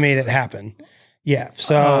terrible. But we made it happen. Yeah.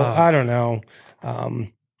 So I don't know.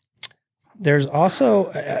 There's also,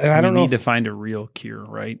 I don't know. We need to find a real cure,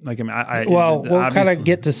 right? Like, I mean, we'll kind of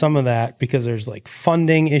get to some of that because there's like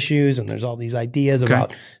funding issues and there's all these ideas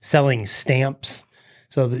about selling stamps.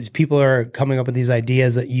 So these people are coming up with these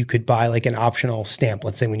ideas that you could buy like an optional stamp.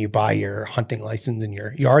 Let's say when you buy your hunting license and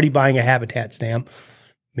you're already buying a habitat stamp.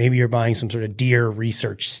 Maybe you're buying some sort of deer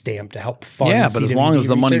research stamp to help fund. Yeah, but as long as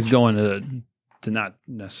the money's research. Going to not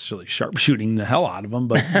necessarily sharpshooting the hell out of them,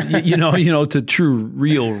 but to true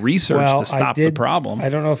real research to stop the problem. I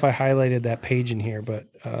don't know if I highlighted that page in here, but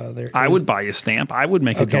I would buy a stamp. I would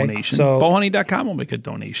make a donation. So Bowhunting.com will make a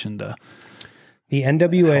donation to the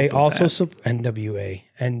NWA also NDA.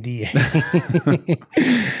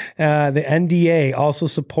 The NDA also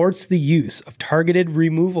supports the use of targeted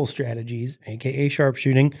removal strategies, aka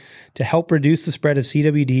sharpshooting, to help reduce the spread of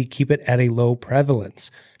CWD, keep it at a low prevalence.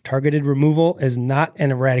 Targeted removal is not an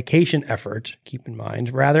eradication effort, keep in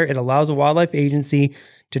mind. Rather, it allows a wildlife agency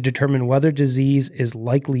to determine whether disease is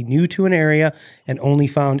likely new to an area and only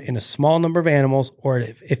found in a small number of animals, or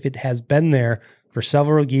if it has been there for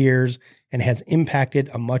several years and has impacted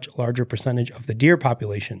a much larger percentage of the deer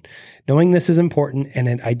population. Knowing this is important, and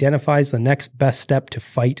it identifies the next best step to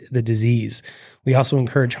fight the disease. We also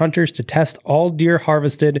encourage hunters to test all deer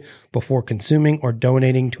harvested before consuming or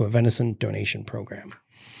donating to a venison donation program.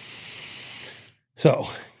 So,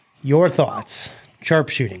 your thoughts.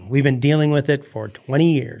 Sharpshooting. We've been dealing with it for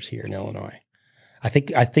 20 years here in Illinois. I think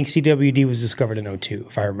CWD was discovered in 2002,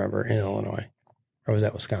 if I remember, in Illinois. Or was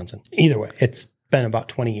that Wisconsin? Either way, it's been about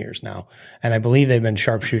 20 years now. And I believe they've been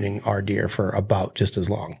sharpshooting our deer for about just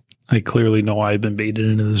as long. I clearly know I've been baited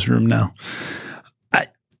into this room now.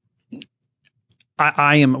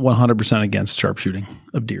 I am 100% against sharpshooting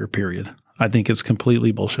of deer, period. I think it's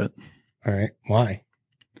completely bullshit. All right. Why?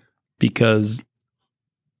 Because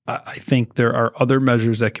I think there are other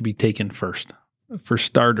measures that could be taken first. For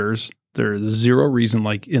starters, there is zero reason,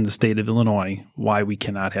 like in the state of Illinois, why we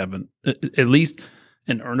cannot have at least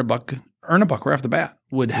an earn a buck earn a buck right off the bat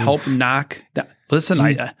would help knock down.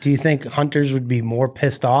 Listen, do you think hunters would be more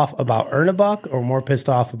pissed off about earn a buck or more pissed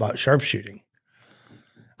off about sharpshooting?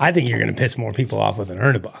 I think you're going to piss more people off with an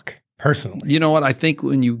earn a buck, personally. You know what? I think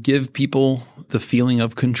when you give people the feeling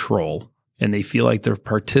of control and they feel like they're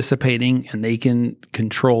participating and they can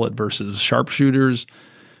control it versus sharpshooters,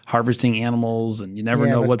 harvesting animals, and you never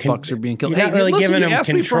know what bucks are being killed. You're not really giving them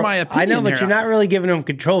control. Me for my opinion. I know, but you're not really giving them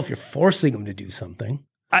control if you're forcing them to do something.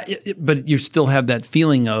 But you still have that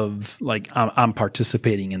feeling of like, I'm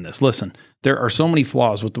participating in this. Listen, there are so many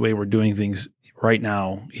flaws with the way we're doing things right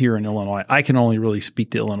now here in Illinois. I can only really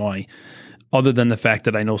speak to Illinois, other than the fact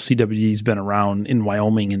that I know CWD's been around in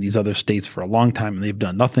Wyoming and these other states for a long time, and they've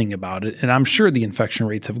done nothing about it. And I'm sure the infection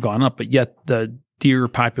rates have gone up, but yet the deer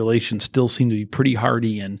population still seem to be pretty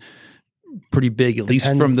hardy and pretty big, at least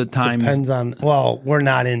from the times. Depends on, well, we're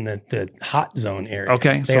not in the hot zone area.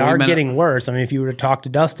 Okay. They are getting worse. I mean, if you were to talk to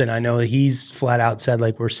Dustin, I know that he's flat out said,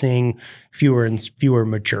 like, we're seeing fewer and fewer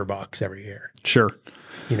mature bucks every year. Sure.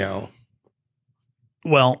 You know.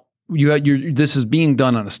 Well, this is being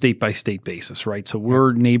done on a state-by-state basis, right? So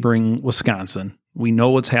we're neighboring Wisconsin. We know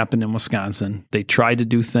what's happened in Wisconsin. They tried to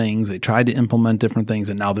do things. They tried to implement different things,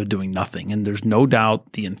 and now they're doing nothing. And there's no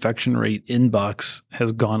doubt the infection rate in bucks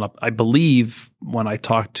has gone up. I believe when I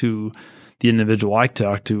talked to the individual I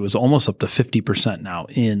talked to, it was almost up to 50% now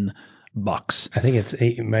in bucks. I think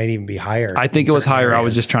it might even be higher. I think it was higher. Areas. I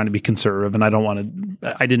was just trying to be conservative, and I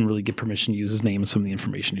didn't really get permission to use his name and some of the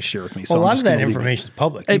information he shared with me. So a lot of that information is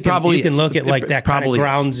public. You can look at like that kind of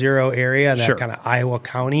ground zero area, that kind of Iowa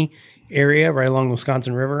County area right along the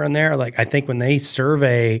Wisconsin River in there. Like, I think when they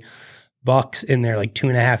survey bucks in there like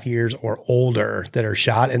 2.5 years or older that are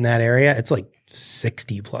shot in that area, it's like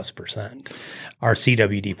 60+% are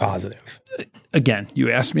CWD positive. Again,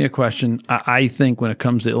 you asked me a question. I think when it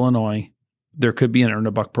comes to Illinois, there could be an earn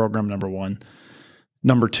a buck program, number one.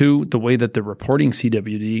 Number two, the way that they're reporting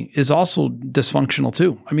CWD is also dysfunctional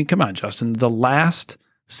too. I mean, come on, Justin. The last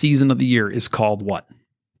season of the year is called what?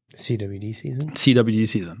 CWD season? CWD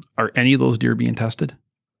season. Are any of those deer being tested?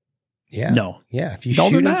 Yeah. No. Yeah. If you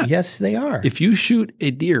shoot them, yes, they are. If you shoot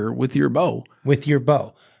a deer with your bow.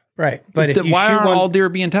 Right. But if you why shoot aren't all deer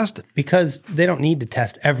being tested? Because they don't need to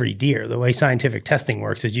test every deer. The way scientific testing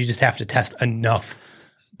works is you just have to test enough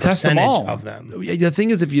percentage of them. The thing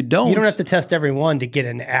is, if you don't have to test every one to get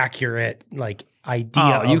an accurate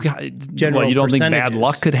idea. You don't think bad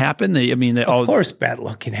luck could happen? Of course, bad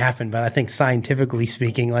luck can happen, but I think scientifically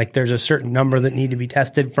speaking, like, there's a certain number that need to be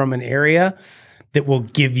tested from an area that will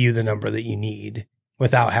give you the number that you need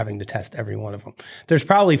without having to test every one of them. There's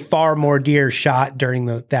probably far more deer shot during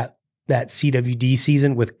that CWD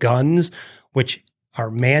season with guns, which are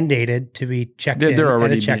mandated to be checked in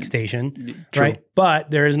at a check station, right? But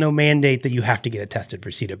there is no mandate that you have to get it tested for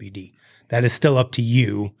CWD. That is still up to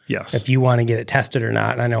you if you want to get it tested or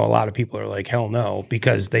not. And I know a lot of people are like, hell no,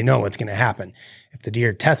 because they know what's going to happen. If the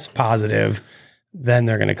deer tests positive, then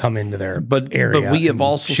they're going to come into their area. But we have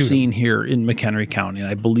also seen here in McHenry County, and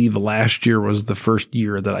I believe last year was the first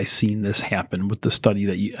year that I seen this happen with the study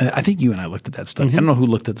that I think you and I looked at that study. Mm-hmm. I don't know who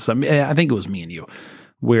looked at this. I think it was me and you,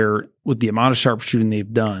 where with the amount of sharpshooting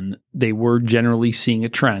they've done, they were generally seeing a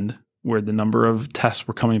trend where the number of tests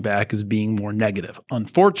were coming back as being more negative.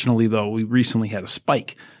 Unfortunately, though, we recently had a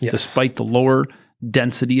spike. Yes. Despite the lower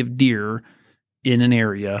density of deer in an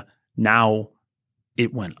area, now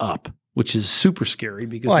it went up, which is super scary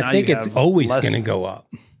because I think it's always going to go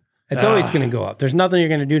up. It's always going to go up. There's nothing you're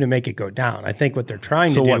going to do to make it go down. I think what they're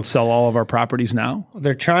trying to do. Sell all of our properties now?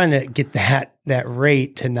 They're trying to get that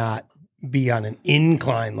rate to not be on an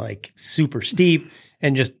incline, like super steep.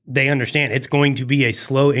 And just, they understand it's going to be a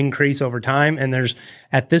slow increase over time. And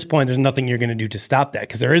at this point, there's nothing you're going to do to stop that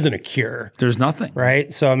because there isn't a cure. There's nothing.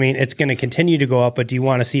 Right? So, I mean, it's going to continue to go up, but do you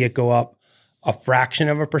want to see it go up a fraction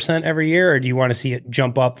of a percent every year? Or do you want to see it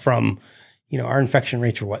jump up from, our infection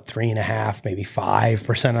rates are 3.5%, maybe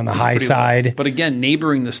 5% on the high side. Low. But again,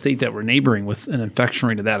 neighboring the state that we're neighboring with an infection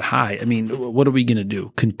rate of that high, I mean, what are we going to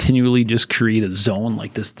do? Continually just create a zone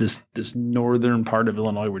like this northern part of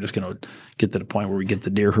Illinois? We're just going to get to the point where we get the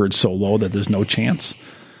deer herd so low that there's no chance.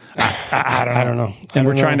 I don't know. And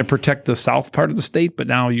we're trying to protect the south part of the state, but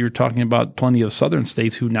now you're talking about plenty of southern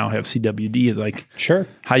states who now have CWD. Like, sure,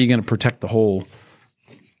 how are you going to protect the whole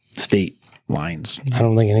state lines? I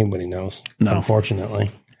don't think anybody knows,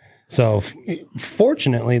 unfortunately. So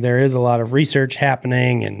fortunately, there is a lot of research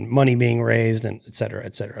happening and money being raised and et cetera,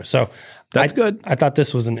 et cetera. So that's good. I thought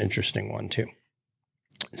this was an interesting one too.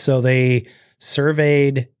 So they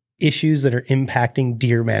surveyed issues that are impacting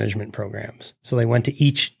deer management programs. So they went to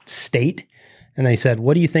each state and they said,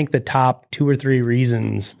 what do you think the top 2 or 3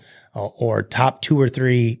 reasons or top 2 or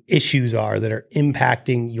 3 issues are that are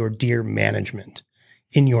impacting your deer management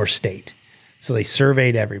in your state. So they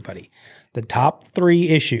surveyed everybody. The top 3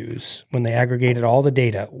 issues, when they aggregated all the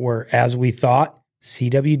data, were, as we thought,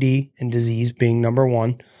 CWD and disease being number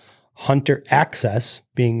 1, hunter access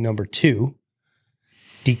being number 2,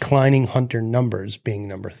 declining hunter numbers being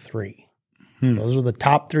number 3. Those are the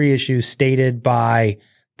top 3 issues stated by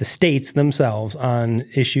the states themselves on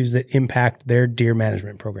issues that impact their deer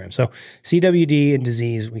management program. So CWD and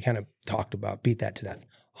disease, we kind of talked about, beat that to death.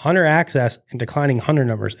 Hunter access and declining hunter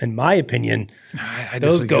numbers, in my opinion,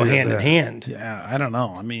 those go hand in hand. Yeah, I don't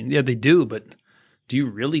know. I mean, yeah, they do, but do you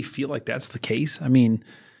really feel like that's the case? I mean,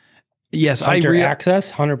 yes, hunter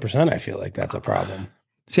access, 100%, I feel like that's a problem.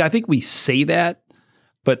 See, I think we say that,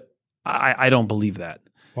 but I don't believe that.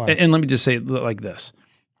 And let me just say it like this.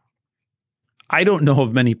 I don't know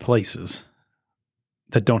of many places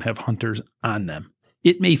that don't have hunters on them.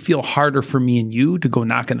 It may feel harder for me and you to go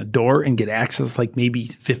knock on a door and get access like maybe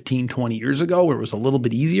 15, 20 years ago where it was a little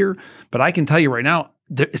bit easier. But I can tell you right now,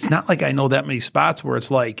 it's not like I know that many spots where it's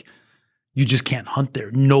like you just can't hunt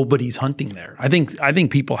there. Nobody's hunting there. I think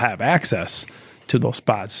people have access to those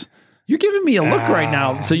spots. You're giving me a look right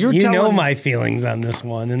now. So you're telling me my feelings on this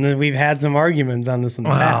one. And then we've had some arguments on this in the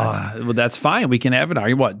past. Well, that's fine. We can have an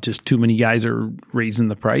argument. What, just too many guys are raising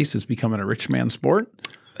the price? It's becoming a rich man sport?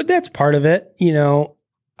 That's part of it. You know,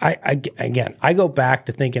 I go back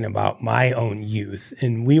to thinking about my own youth,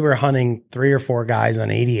 and we were hunting 3 or 4 guys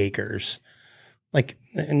on 80 acres. Like,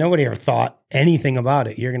 nobody ever thought anything about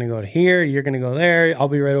it. You're going to go to here, you're going to go there, I'll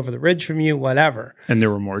be right over the ridge from you, whatever. And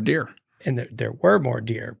there were more deer. And there were more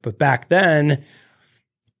deer. But back then,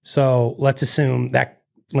 so let's assume that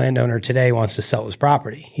landowner today wants to sell his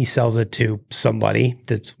property. He sells it to somebody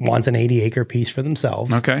that wants an 80-acre piece for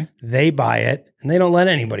themselves. Okay. They buy it, and they don't let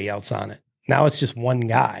anybody else on it. Now it's just one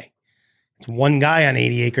guy. It's one guy on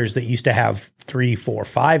 80 acres that used to have 3, 4,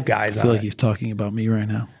 5 guys on it. I feel like he's talking about me right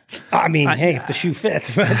now. I mean, hey, if the shoe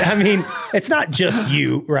fits. But I mean, it's not just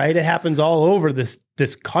you, right? It happens all over this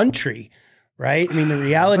country. Right? I mean, the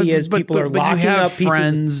reality is people are locking up pieces.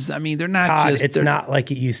 Friends. I mean, they're not Todd, just... It's not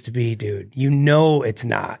like it used to be, dude. You know it's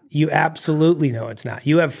not. You absolutely know it's not.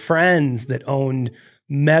 You have friends that owned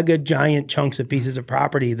mega giant chunks of pieces of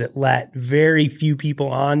property that let very few people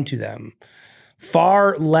onto them.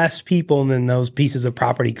 Far less people than those pieces of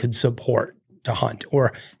property could support to hunt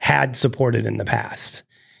or had supported in the past.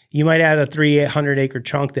 You might add a 300-acre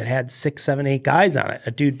chunk that had 6, 7, 8 guys on it.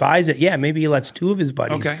 A dude buys it. Yeah, maybe he lets 2 of his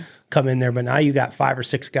buddies come in there, but now you got 5 or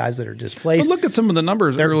 6 guys that are displaced. But look at some of the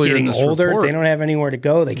numbers. They're earlier getting in this older. report. They don't have anywhere to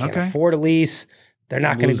go. They can't afford a lease. They're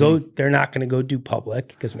not going to go. They're not going to go do public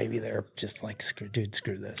because maybe they're just like, screw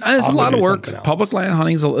this. It's a lot of work. Public land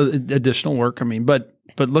hunting is additional work. I mean, but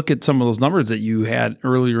look at some of those numbers that you had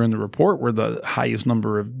earlier in the report, where the highest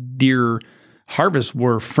number of deer harvests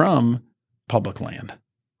were from public land.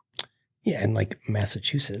 Yeah, in like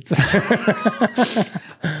Massachusetts.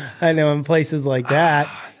 I know in places like that.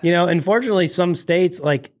 You know, unfortunately, some states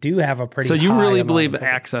like do have a pretty. So you high really believe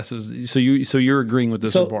access is? So you're agreeing with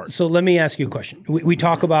this report? So let me ask you a question. We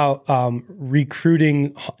talk about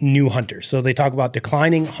recruiting new hunters. So they talk about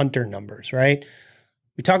declining hunter numbers, right?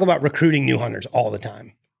 We talk about recruiting new hunters all the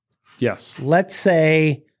time. Yes. Let's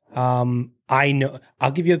say I know.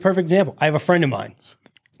 I'll give you a perfect example. I have a friend of mine.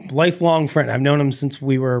 Lifelong friend. I've known him since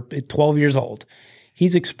we were 12 years old.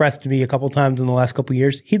 He's expressed to me a couple times in the last couple of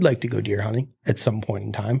years he'd like to go deer hunting at some point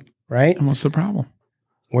in time, right? And what's the problem?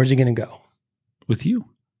 Where's he going to go? With you.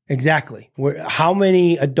 Exactly. How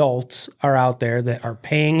many adults are out there that are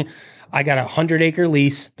paying? I got a 100-acre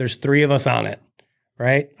lease. There's 3 of us on it,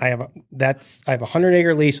 right? I have a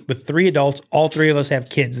 100-acre lease with 3 adults. All 3 of us have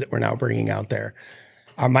kids that we're now bringing out there.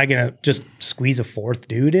 Am I going to just squeeze a 4th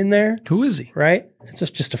dude in there? Who is he? Right?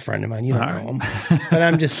 It's just a friend of mine. You don't know him. But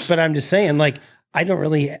I'm just saying, like, I don't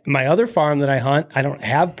really, my other farm that I hunt, I don't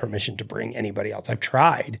have permission to bring anybody else. I've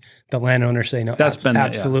tried. The landowners say, no,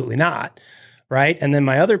 absolutely not. Right? And then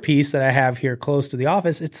my other piece that I have here close to the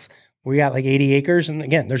office, we got like 80 acres. And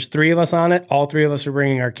again, there's 3 of us on it. All 3 of us are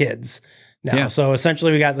bringing our kids now. Yeah. So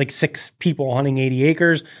essentially we got like 6 people hunting 80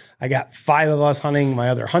 acres. I got 5 of us hunting my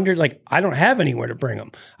other 100. Like, I don't have anywhere to bring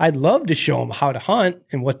them. I'd love to show them how to hunt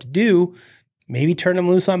and what to do. Maybe turn them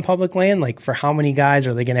loose on public land. Like, for how many guys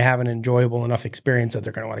are they going to have an enjoyable enough experience that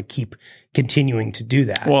they're going to want to keep continuing to do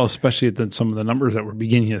that? Well, especially at some of the numbers that we're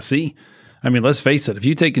beginning to see. I mean, let's face it. If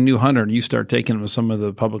you take a new hunter and you start taking them to some of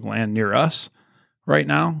the public land near us right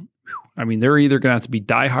now, I mean, they're either going to have to be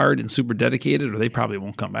diehard and super dedicated, or they probably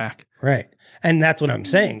won't come back. Right. And that's what I'm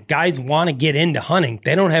saying. Guys want to get into hunting.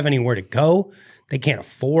 They don't have anywhere to go. They can't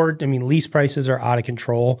afford. I mean, lease prices are out of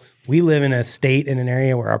control. We live in a state, in an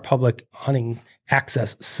area where our public hunting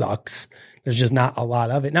access sucks. There's just not a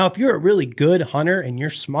lot of it. Now, if you're a really good hunter and you're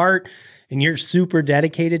smart and you're super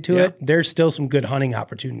dedicated to it, there's still some good hunting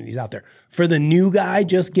opportunities out there. For the new guy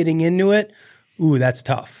just getting into it, ooh, that's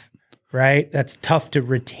tough. Right? That's tough to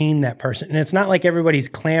retain that person. And it's not like everybody's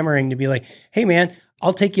clamoring to be like, hey, man,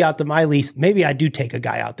 I'll take you out to my lease. Maybe I do take a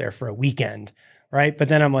guy out there for a weekend. Right? But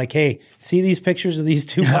then I'm like, hey, see these pictures of these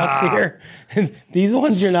 2 bucks here? These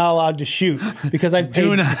ones you're not allowed to shoot because I've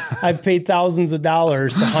paid thousands of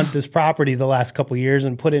dollars to hunt this property the last couple of years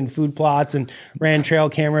and put in food plots and ran trail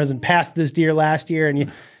cameras and passed this deer last year.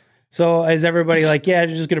 And so is everybody like, yeah, I'm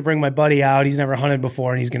just going to bring my buddy out. He's never hunted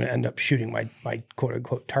before, and he's going to end up shooting my quote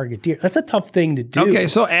unquote target deer. That's a tough thing to do. Okay,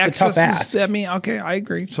 so access is, I mean, okay, I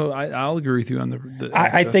agree. So I'll agree with you on the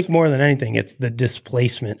I think more than anything, it's the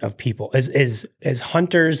displacement of people. As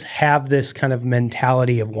hunters have this kind of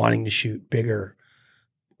mentality of wanting to shoot bigger,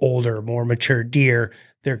 older, more mature deer,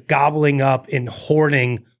 they're gobbling up and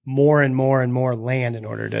hoarding more and more and more land in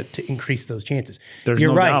order to increase those chances.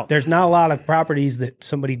 You're right. Doubt. There's not a lot of properties that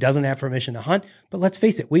somebody doesn't have permission to hunt, but let's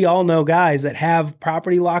face it, we all know guys that have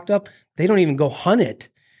property locked up. They don't even go hunt it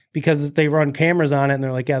because they run cameras on it and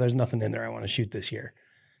they're like, yeah, there's nothing in there I want to shoot this year.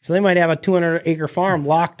 So they might have a 200-acre farm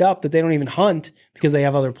locked up that they don't even hunt because they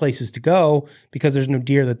have other places to go because there's no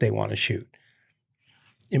deer that they want to shoot.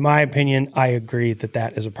 In my opinion, I agree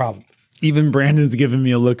that is a problem. Even Brandon's giving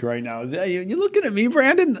me a look right now. You looking at me,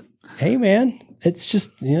 Brandon? Hey, man. It's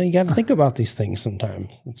just, you got to think about these things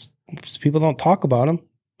sometimes. People don't talk about them.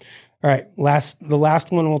 All right. The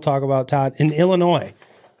last one we'll talk about, Todd. In Illinois,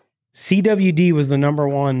 CWD was the number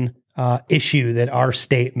one issue that our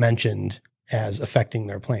state mentioned as affecting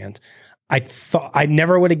their plans. I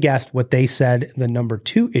never would have guessed what they said the number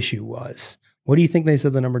 2 issue was. What do you think they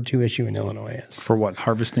said the number 2 issue in Illinois is? For what?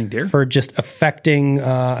 Harvesting deer? For just affecting,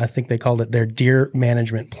 I think they called it their deer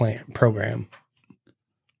management program.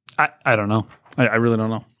 I don't know. I really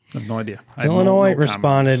don't know. I have no idea. Illinois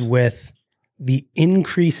responded with the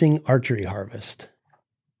increasing archery harvest.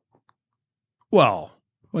 Well,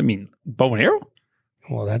 I mean, bow and arrow?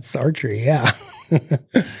 Well, that's archery, yeah.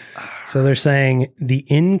 So they're saying the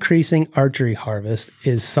increasing archery harvest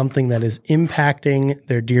is something that is impacting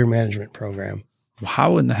their deer management program.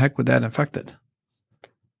 How in the heck would that affect it?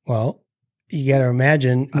 Well, you got to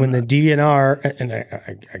imagine when the DNR, and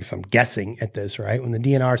I guess I'm guessing at this, right? When the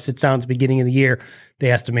DNR sits down at the beginning of the year,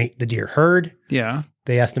 they estimate the deer herd. Yeah.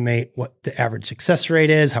 They estimate what the average success rate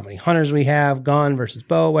is, how many hunters we have, gun versus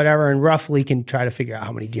bow, whatever, and roughly can try to figure out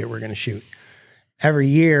how many deer we're going to shoot. Every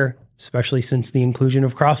year, especially since the inclusion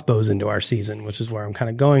of crossbows into our season, which is where I'm kind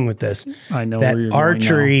of going with this. I know that where you're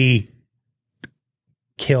archery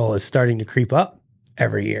kill is starting to creep up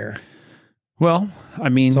every year. Well, I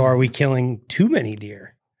mean, so are we killing too many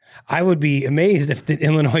deer? I would be amazed if the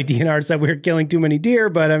Illinois DNR said we were killing too many deer,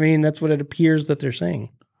 but I mean, that's what it appears that they're saying.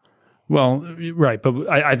 Well, right. But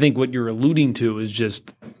I think what you're alluding to is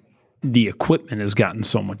just the equipment has gotten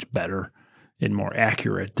so much better and more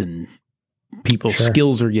accurate, and people's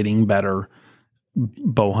skills are getting better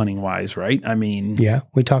bow hunting wise, right? I mean, yeah,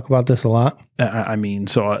 we talk about this a lot. I mean,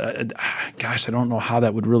 so gosh, I don't know how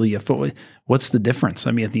that would really affect. What's the difference?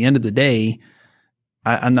 I mean, at the end of the day,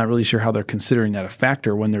 I'm not really sure how they're considering that a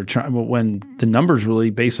factor when they're trying. When the numbers really,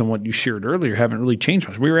 based on what you shared earlier, haven't really changed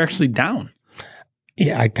much. We were actually down.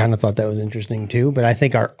 Yeah, I kind of thought that was interesting too. But I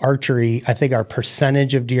think our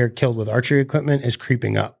percentage of deer killed with archery equipment is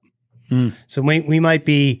creeping up. So we might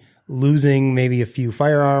be losing maybe a few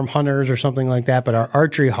firearm hunters or something like that, but our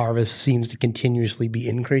archery harvest seems to continuously be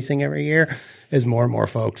increasing every year as more and more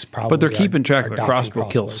folks probably. But they're keeping track of the crossbow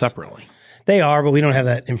kills separately. They are, but we don't have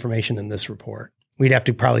that information in this report. We'd have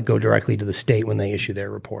to probably go directly to the state when they issue their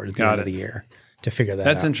report at the end of the year to figure that out.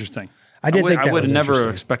 That's interesting. I would have never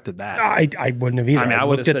expected that. I wouldn't have either. I mean, I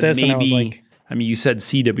looked at this maybe, and I was like, I mean, you said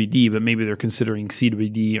CWD, but maybe they're considering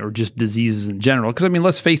CWD or just diseases in general. Because I mean,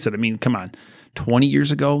 let's face it. I mean, come on. 20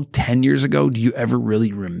 years ago, 10 years ago, do you ever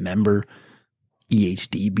really remember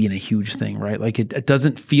EHD being a huge thing, right? Like it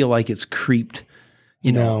doesn't feel like it's creeped,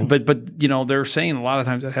 you know, but they're saying a lot of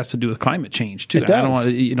times that has to do with climate change too. It does. I don't want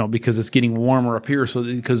to, because it's getting warmer up here. So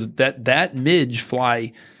because that midge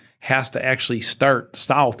fly has to actually start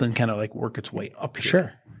south and kind of like work its way up here.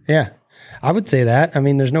 Sure. Yeah. I would say that. I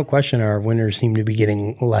mean, there's no question our winters seem to be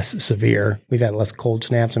getting less severe. We've had less cold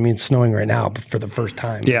snaps. I mean, it's snowing right now for the first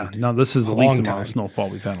time. Yeah, no, this is the least amount of snowfall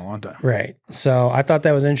we've had in a long time. Right. So I thought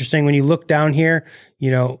that was interesting. When you look down here,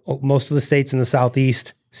 most of the states in the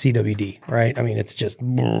Southeast, CWD, right? I mean, it's just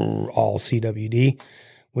all CWD.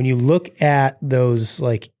 When you look at those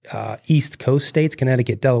like East Coast states,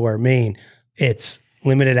 Connecticut, Delaware, Maine, it's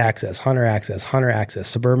limited access, hunter access,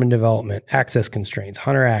 suburban development, access constraints,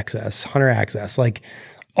 hunter access. Like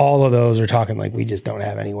all of those are talking like we just don't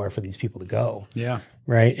have anywhere for these people to go. Yeah.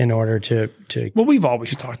 Right. In order to well, we've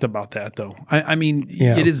always talked about that though. I mean,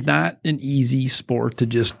 it is not an easy sport to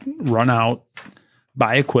just run out,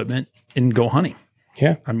 buy equipment and go hunting.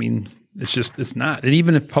 Yeah. I mean, it's not. And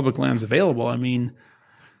even if public land's available, I mean,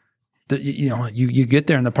 you get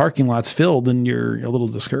there and the parking lot's filled and you're a little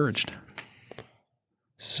discouraged.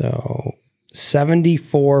 So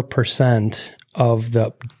 74% of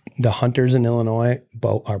the hunters in Illinois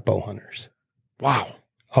are bow hunters. Wow.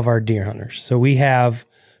 Of our deer hunters. So we have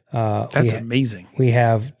that's amazing. We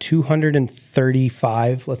have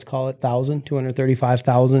 235, let's call it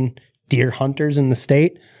 235,000 deer hunters in the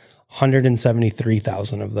state.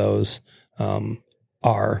 173,000 of those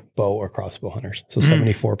are bow or crossbow hunters. So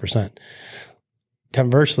 74%.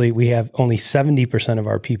 Conversely, we have only 70% of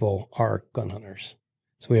our people are gun hunters.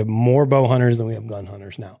 So we have more bow hunters than we have gun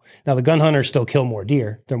hunters now. Now, the gun hunters still kill more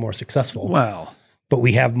deer. They're more successful. Wow. But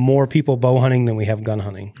we have more people bow hunting than we have gun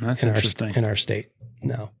hunting. That's interesting. In our state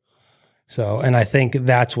now. So, and I think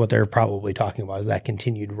that's what they're probably talking about is that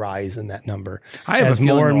continued rise in that number. I have as a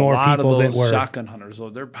feeling more and more a lot people of those that were shotgun hunters, though,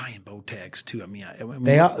 they're buying bow tags too. I mean,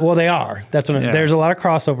 they are. Well, they are. That's what there's a lot of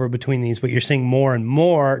crossover between these, but you're seeing more and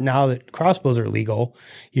more now that crossbows are legal.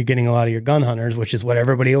 You're getting a lot of your gun hunters, which is what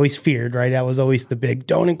everybody always feared, right? That was always the big.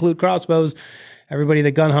 Don't include crossbows. Everybody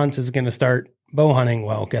that gun hunts is going to start bow hunting.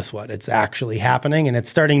 Well, guess what? It's actually happening, and it's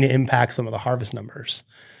starting to impact some of the harvest numbers.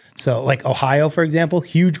 So, like Ohio, for example,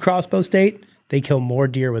 huge crossbow state. They kill more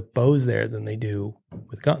deer with bows there than they do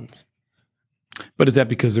with guns. But is that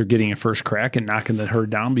because they're getting a first crack and knocking the herd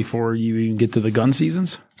down before you even get to the gun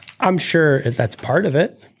seasons? I'm sure that's part of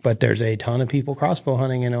it, but there's a ton of people crossbow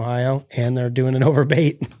hunting in Ohio, and they're doing it over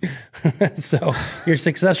bait. So your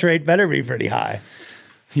success rate better be pretty high.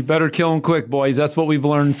 You better kill them quick, boys. That's what we've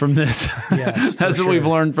learned from this. Yes, that's what we've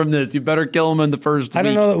learned from this. You better kill them in the first week. I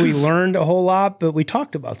don't know that we learned a whole lot, but we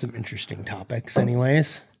talked about some interesting topics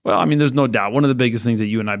anyways. Well, I mean, there's no doubt. One of the biggest things that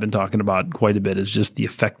you and I have been talking about quite a bit is just the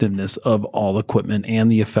effectiveness of all equipment and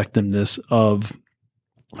the effectiveness of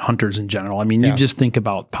hunters in general. I mean, you just think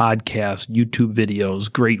about podcasts, YouTube videos,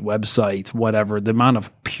 great websites, whatever, the amount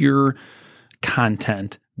of pure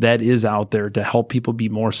content that is out there to help people be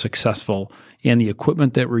more successful. And the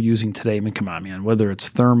equipment that we're using today, I mean, come on, man, whether it's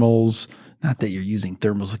thermals, not that you're using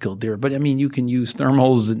thermals to kill deer, but I mean, you can use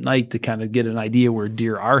thermals at night to kind of get an idea where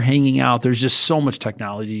deer are hanging out. There's just so much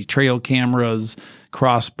technology, trail cameras,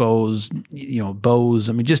 crossbows, bows.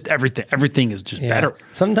 I mean, just everything. Everything is just better.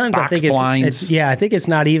 Sometimes Box I think blinds. I think it's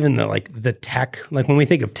not even the tech. Like when we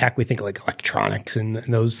think of tech, we think like electronics and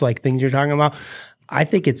those like things you're talking about. I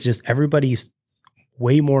think it's just everybody's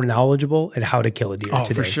way more knowledgeable at how to kill a deer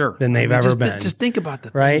today for sure. than they've ever been. Just think about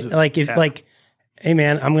that. Right? Like if hey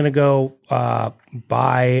man, I'm going to go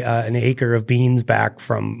buy an acre of beans back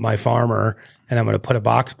from my farmer, and I'm going to put a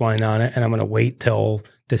box blind on it, and I'm going to wait till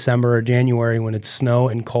December or January when it's snow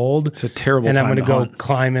and cold. It's a terrible time and I'm going to go hunt.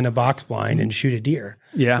 climb in a box blind and shoot a deer.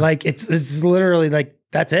 Yeah. Like it's literally like,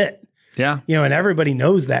 that's it. Yeah. And everybody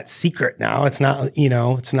knows that secret now. It's not,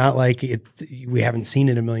 it's not like we haven't seen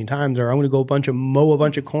it a million times, or I'm going to go mow a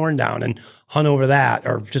bunch of corn down and hunt over that,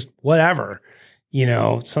 or just whatever.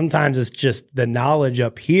 Sometimes it's just the knowledge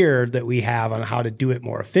up here that we have on how to do it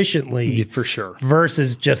more efficiently. Yeah, for sure.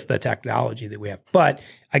 Versus just the technology that we have. But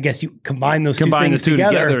I guess you combine those two things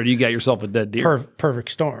together, and you got yourself a dead deer.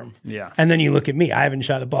 Perfect storm. Yeah. And then you look at me. I haven't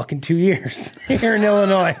shot a buck in 2 years here in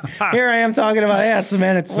Illinois. Here I am talking about it's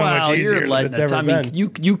so much easier than it's ever been.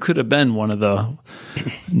 You could have been one of the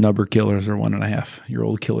nubber killers or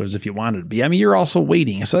 1.5-year-old killers if you wanted to be. I mean, you're also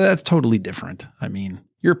waiting. So that's totally different. I mean,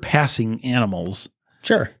 you're passing animals.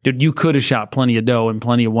 Sure. Dude, you could have shot plenty of doe and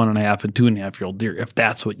plenty of 1.5 and 2.5-year-old deer if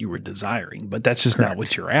that's what you were desiring, but that's just not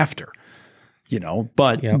what you're after.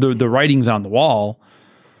 But the writing's on the wall,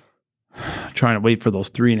 trying to wait for those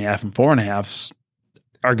 3.5 and 4.5s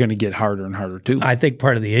are going to get harder and harder too. I think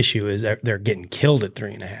part of the issue is that they're getting killed at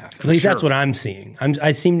 3.5. At least that's what I'm seeing.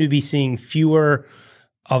 I seem to be seeing fewer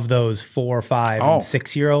of those 4, 5, and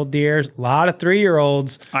 6-year-old deer. A lot of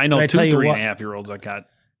 3-year-olds. I know 2 3.5-year-olds I got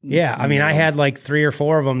Yeah, I mean, I had like 3 or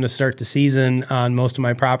 4 of them to start the season on most of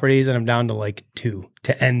my properties, and I'm down to like 2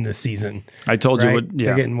 to end the season. I told you what. Yeah,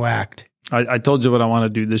 they're getting whacked. I told you what I want to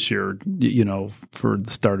do this year. For the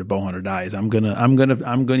start of Bowhunter Dies, I'm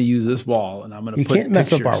gonna use this wall, and I'm gonna. You put can't mess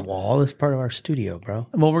pictures. up our wall. It's part of our studio, bro.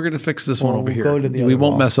 Well, we're gonna fix this one over we'll here. go to the We other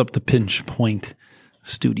won't wall. mess up the Pinch Point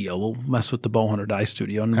studio. We'll mess with the Bowhunter Die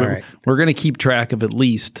studio, and right. we're gonna keep track of at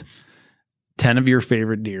least 10 of your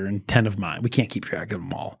favorite deer and 10 of mine. We can't keep track of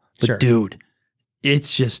them all, but Sure. dude.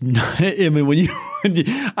 It's just not, I mean, when you,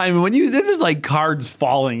 this is like cards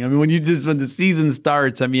falling. I mean, when the season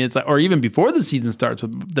starts, I mean, it's like, or even before the season starts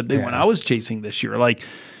with the big one I was chasing this year, like,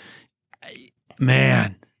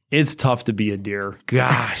 man, it's tough to be a deer.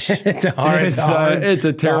 Gosh, It's hard. it's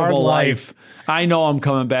a terrible hard life. I know I'm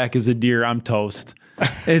coming back as a deer. I'm toast.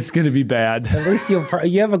 It's going to be bad. At least you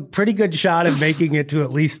have a pretty good shot of making it to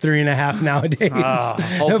at least 3.5 nowadays.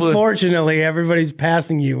 Hopefully. Unfortunately, everybody's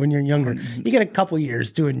passing you when you're younger. You get a couple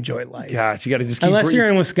years to enjoy life. Gosh, you got to just keep Unless you're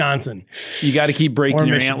in Wisconsin. you got to keep breaking or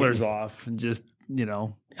your Michigan. antlers off and just,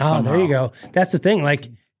 Oh, somehow. there you go. That's the thing. Like,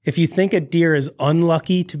 if you think a deer is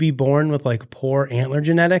unlucky to be born with like poor antler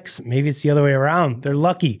genetics, maybe it's the other way around. They're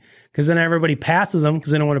lucky because then everybody passes them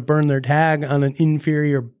because they don't want to burn their tag on an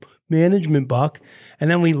inferior management buck, and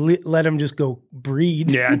then we let them just go breed.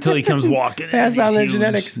 Yeah, until he comes walking. Pass and on he's their huge,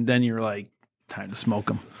 genetics. and then you're like, time to smoke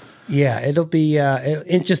him. Yeah, it'll be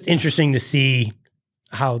it's just interesting to see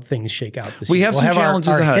how things shake out this year. We have some challenges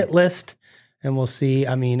our ahead. hit list, and we'll see.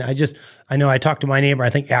 I mean, I know I talked to my neighbor, I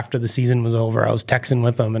think after the season was over, I was texting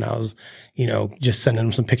with him and I was, just sending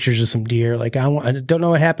him some pictures of some deer. Like, I don't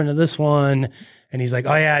know what happened to this one. And he's like,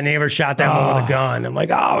 oh yeah, neighbor shot that one with a gun. I'm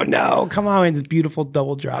like, oh no, come on. It's beautiful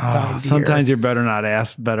double drop time deer. Sometimes you're better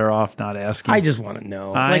off not asking. I just want to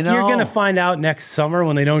know. I You're know. going to find out next summer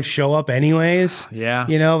when they don't show up anyways. Yeah.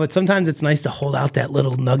 But sometimes it's nice to hold out that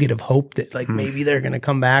little nugget of hope that maybe they're going to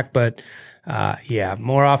come back. But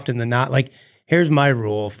more often than not, here's my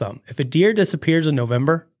rule of thumb. If a deer disappears in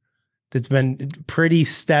November, that's been pretty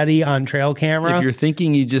steady on trail camera. If you're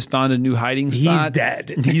thinking you just found a new hiding spot, he's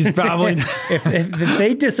dead. He's probably if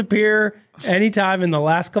they disappear anytime in the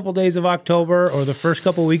last couple days of October or the first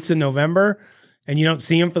couple weeks in November, and you don't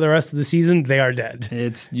see them for the rest of the season, they are dead.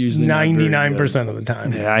 It's usually not very 99% of the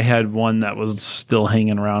time. Yeah, I had one that was still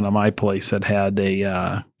hanging around on my place that had he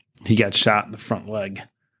got shot in the front leg.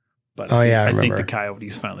 But I think the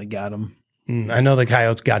coyotes finally got him. I know the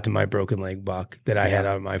coyotes got to my broken leg buck that I had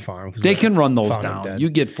out of my farm. They can run those down. You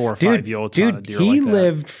get 4 or 5 yotes on a deer he like that.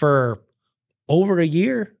 lived for over a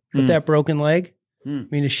year with that broken leg. I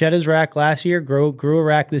mean, he shed his rack last year, grew a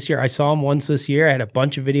rack this year. I saw him once this year. I had a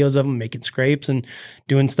bunch of videos of him making scrapes and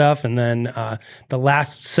doing stuff. And then the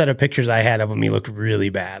last set of pictures I had of him, he looked really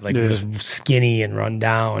bad. He was skinny and run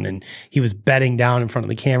down. And he was bedding down in front of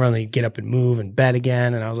the camera. And then he'd get up and move and bed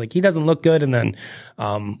again. And I was like, he doesn't look good. And then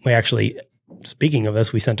we actually... Speaking of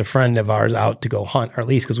this, we sent a friend of ours out to go hunt our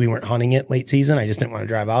lease because we weren't hunting it late season. I just didn't want to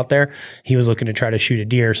drive out there. He was looking to try to shoot a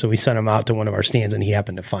deer, so we sent him out to one of our stands, and he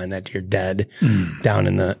happened to find that deer dead down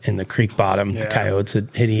in the creek bottom. Yeah. The coyotes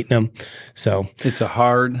had eaten him. So it's a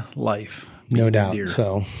hard life, no doubt. Deer.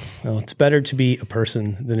 So it's better to be a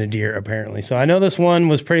person than a deer, apparently. So I know this one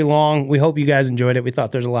was pretty long. We hope you guys enjoyed it. We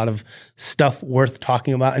thought there's a lot of stuff worth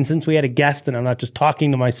talking about, and since we had a guest, and I'm not just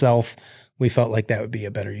talking to myself, we felt like that would be a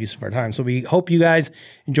better use of our time. So we hope you guys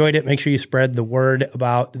enjoyed it. Make sure you spread the word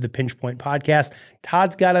about the Pinch Point podcast.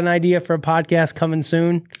 Todd's got an idea for a podcast coming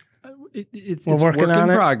soon. It's We're working work on in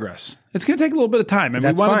it. Progress. It's going to take a little bit of time, and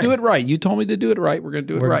we want to do it right. You told me to do it right. We're going to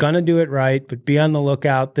do it right. We're going to do it right, but be on the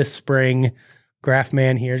lookout this spring. Graf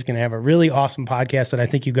Man here is going to have a really awesome podcast that I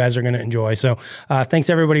think you guys are going to enjoy. So thanks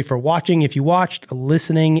everybody for watching. If you watched,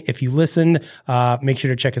 listening, if you listened, make sure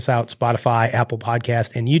to check us out, Spotify, Apple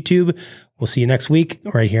Podcast, and YouTube. We'll see you next week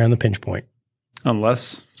right here on the Pinch Point.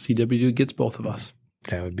 Unless CW gets both of us.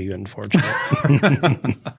 That would be unfortunate.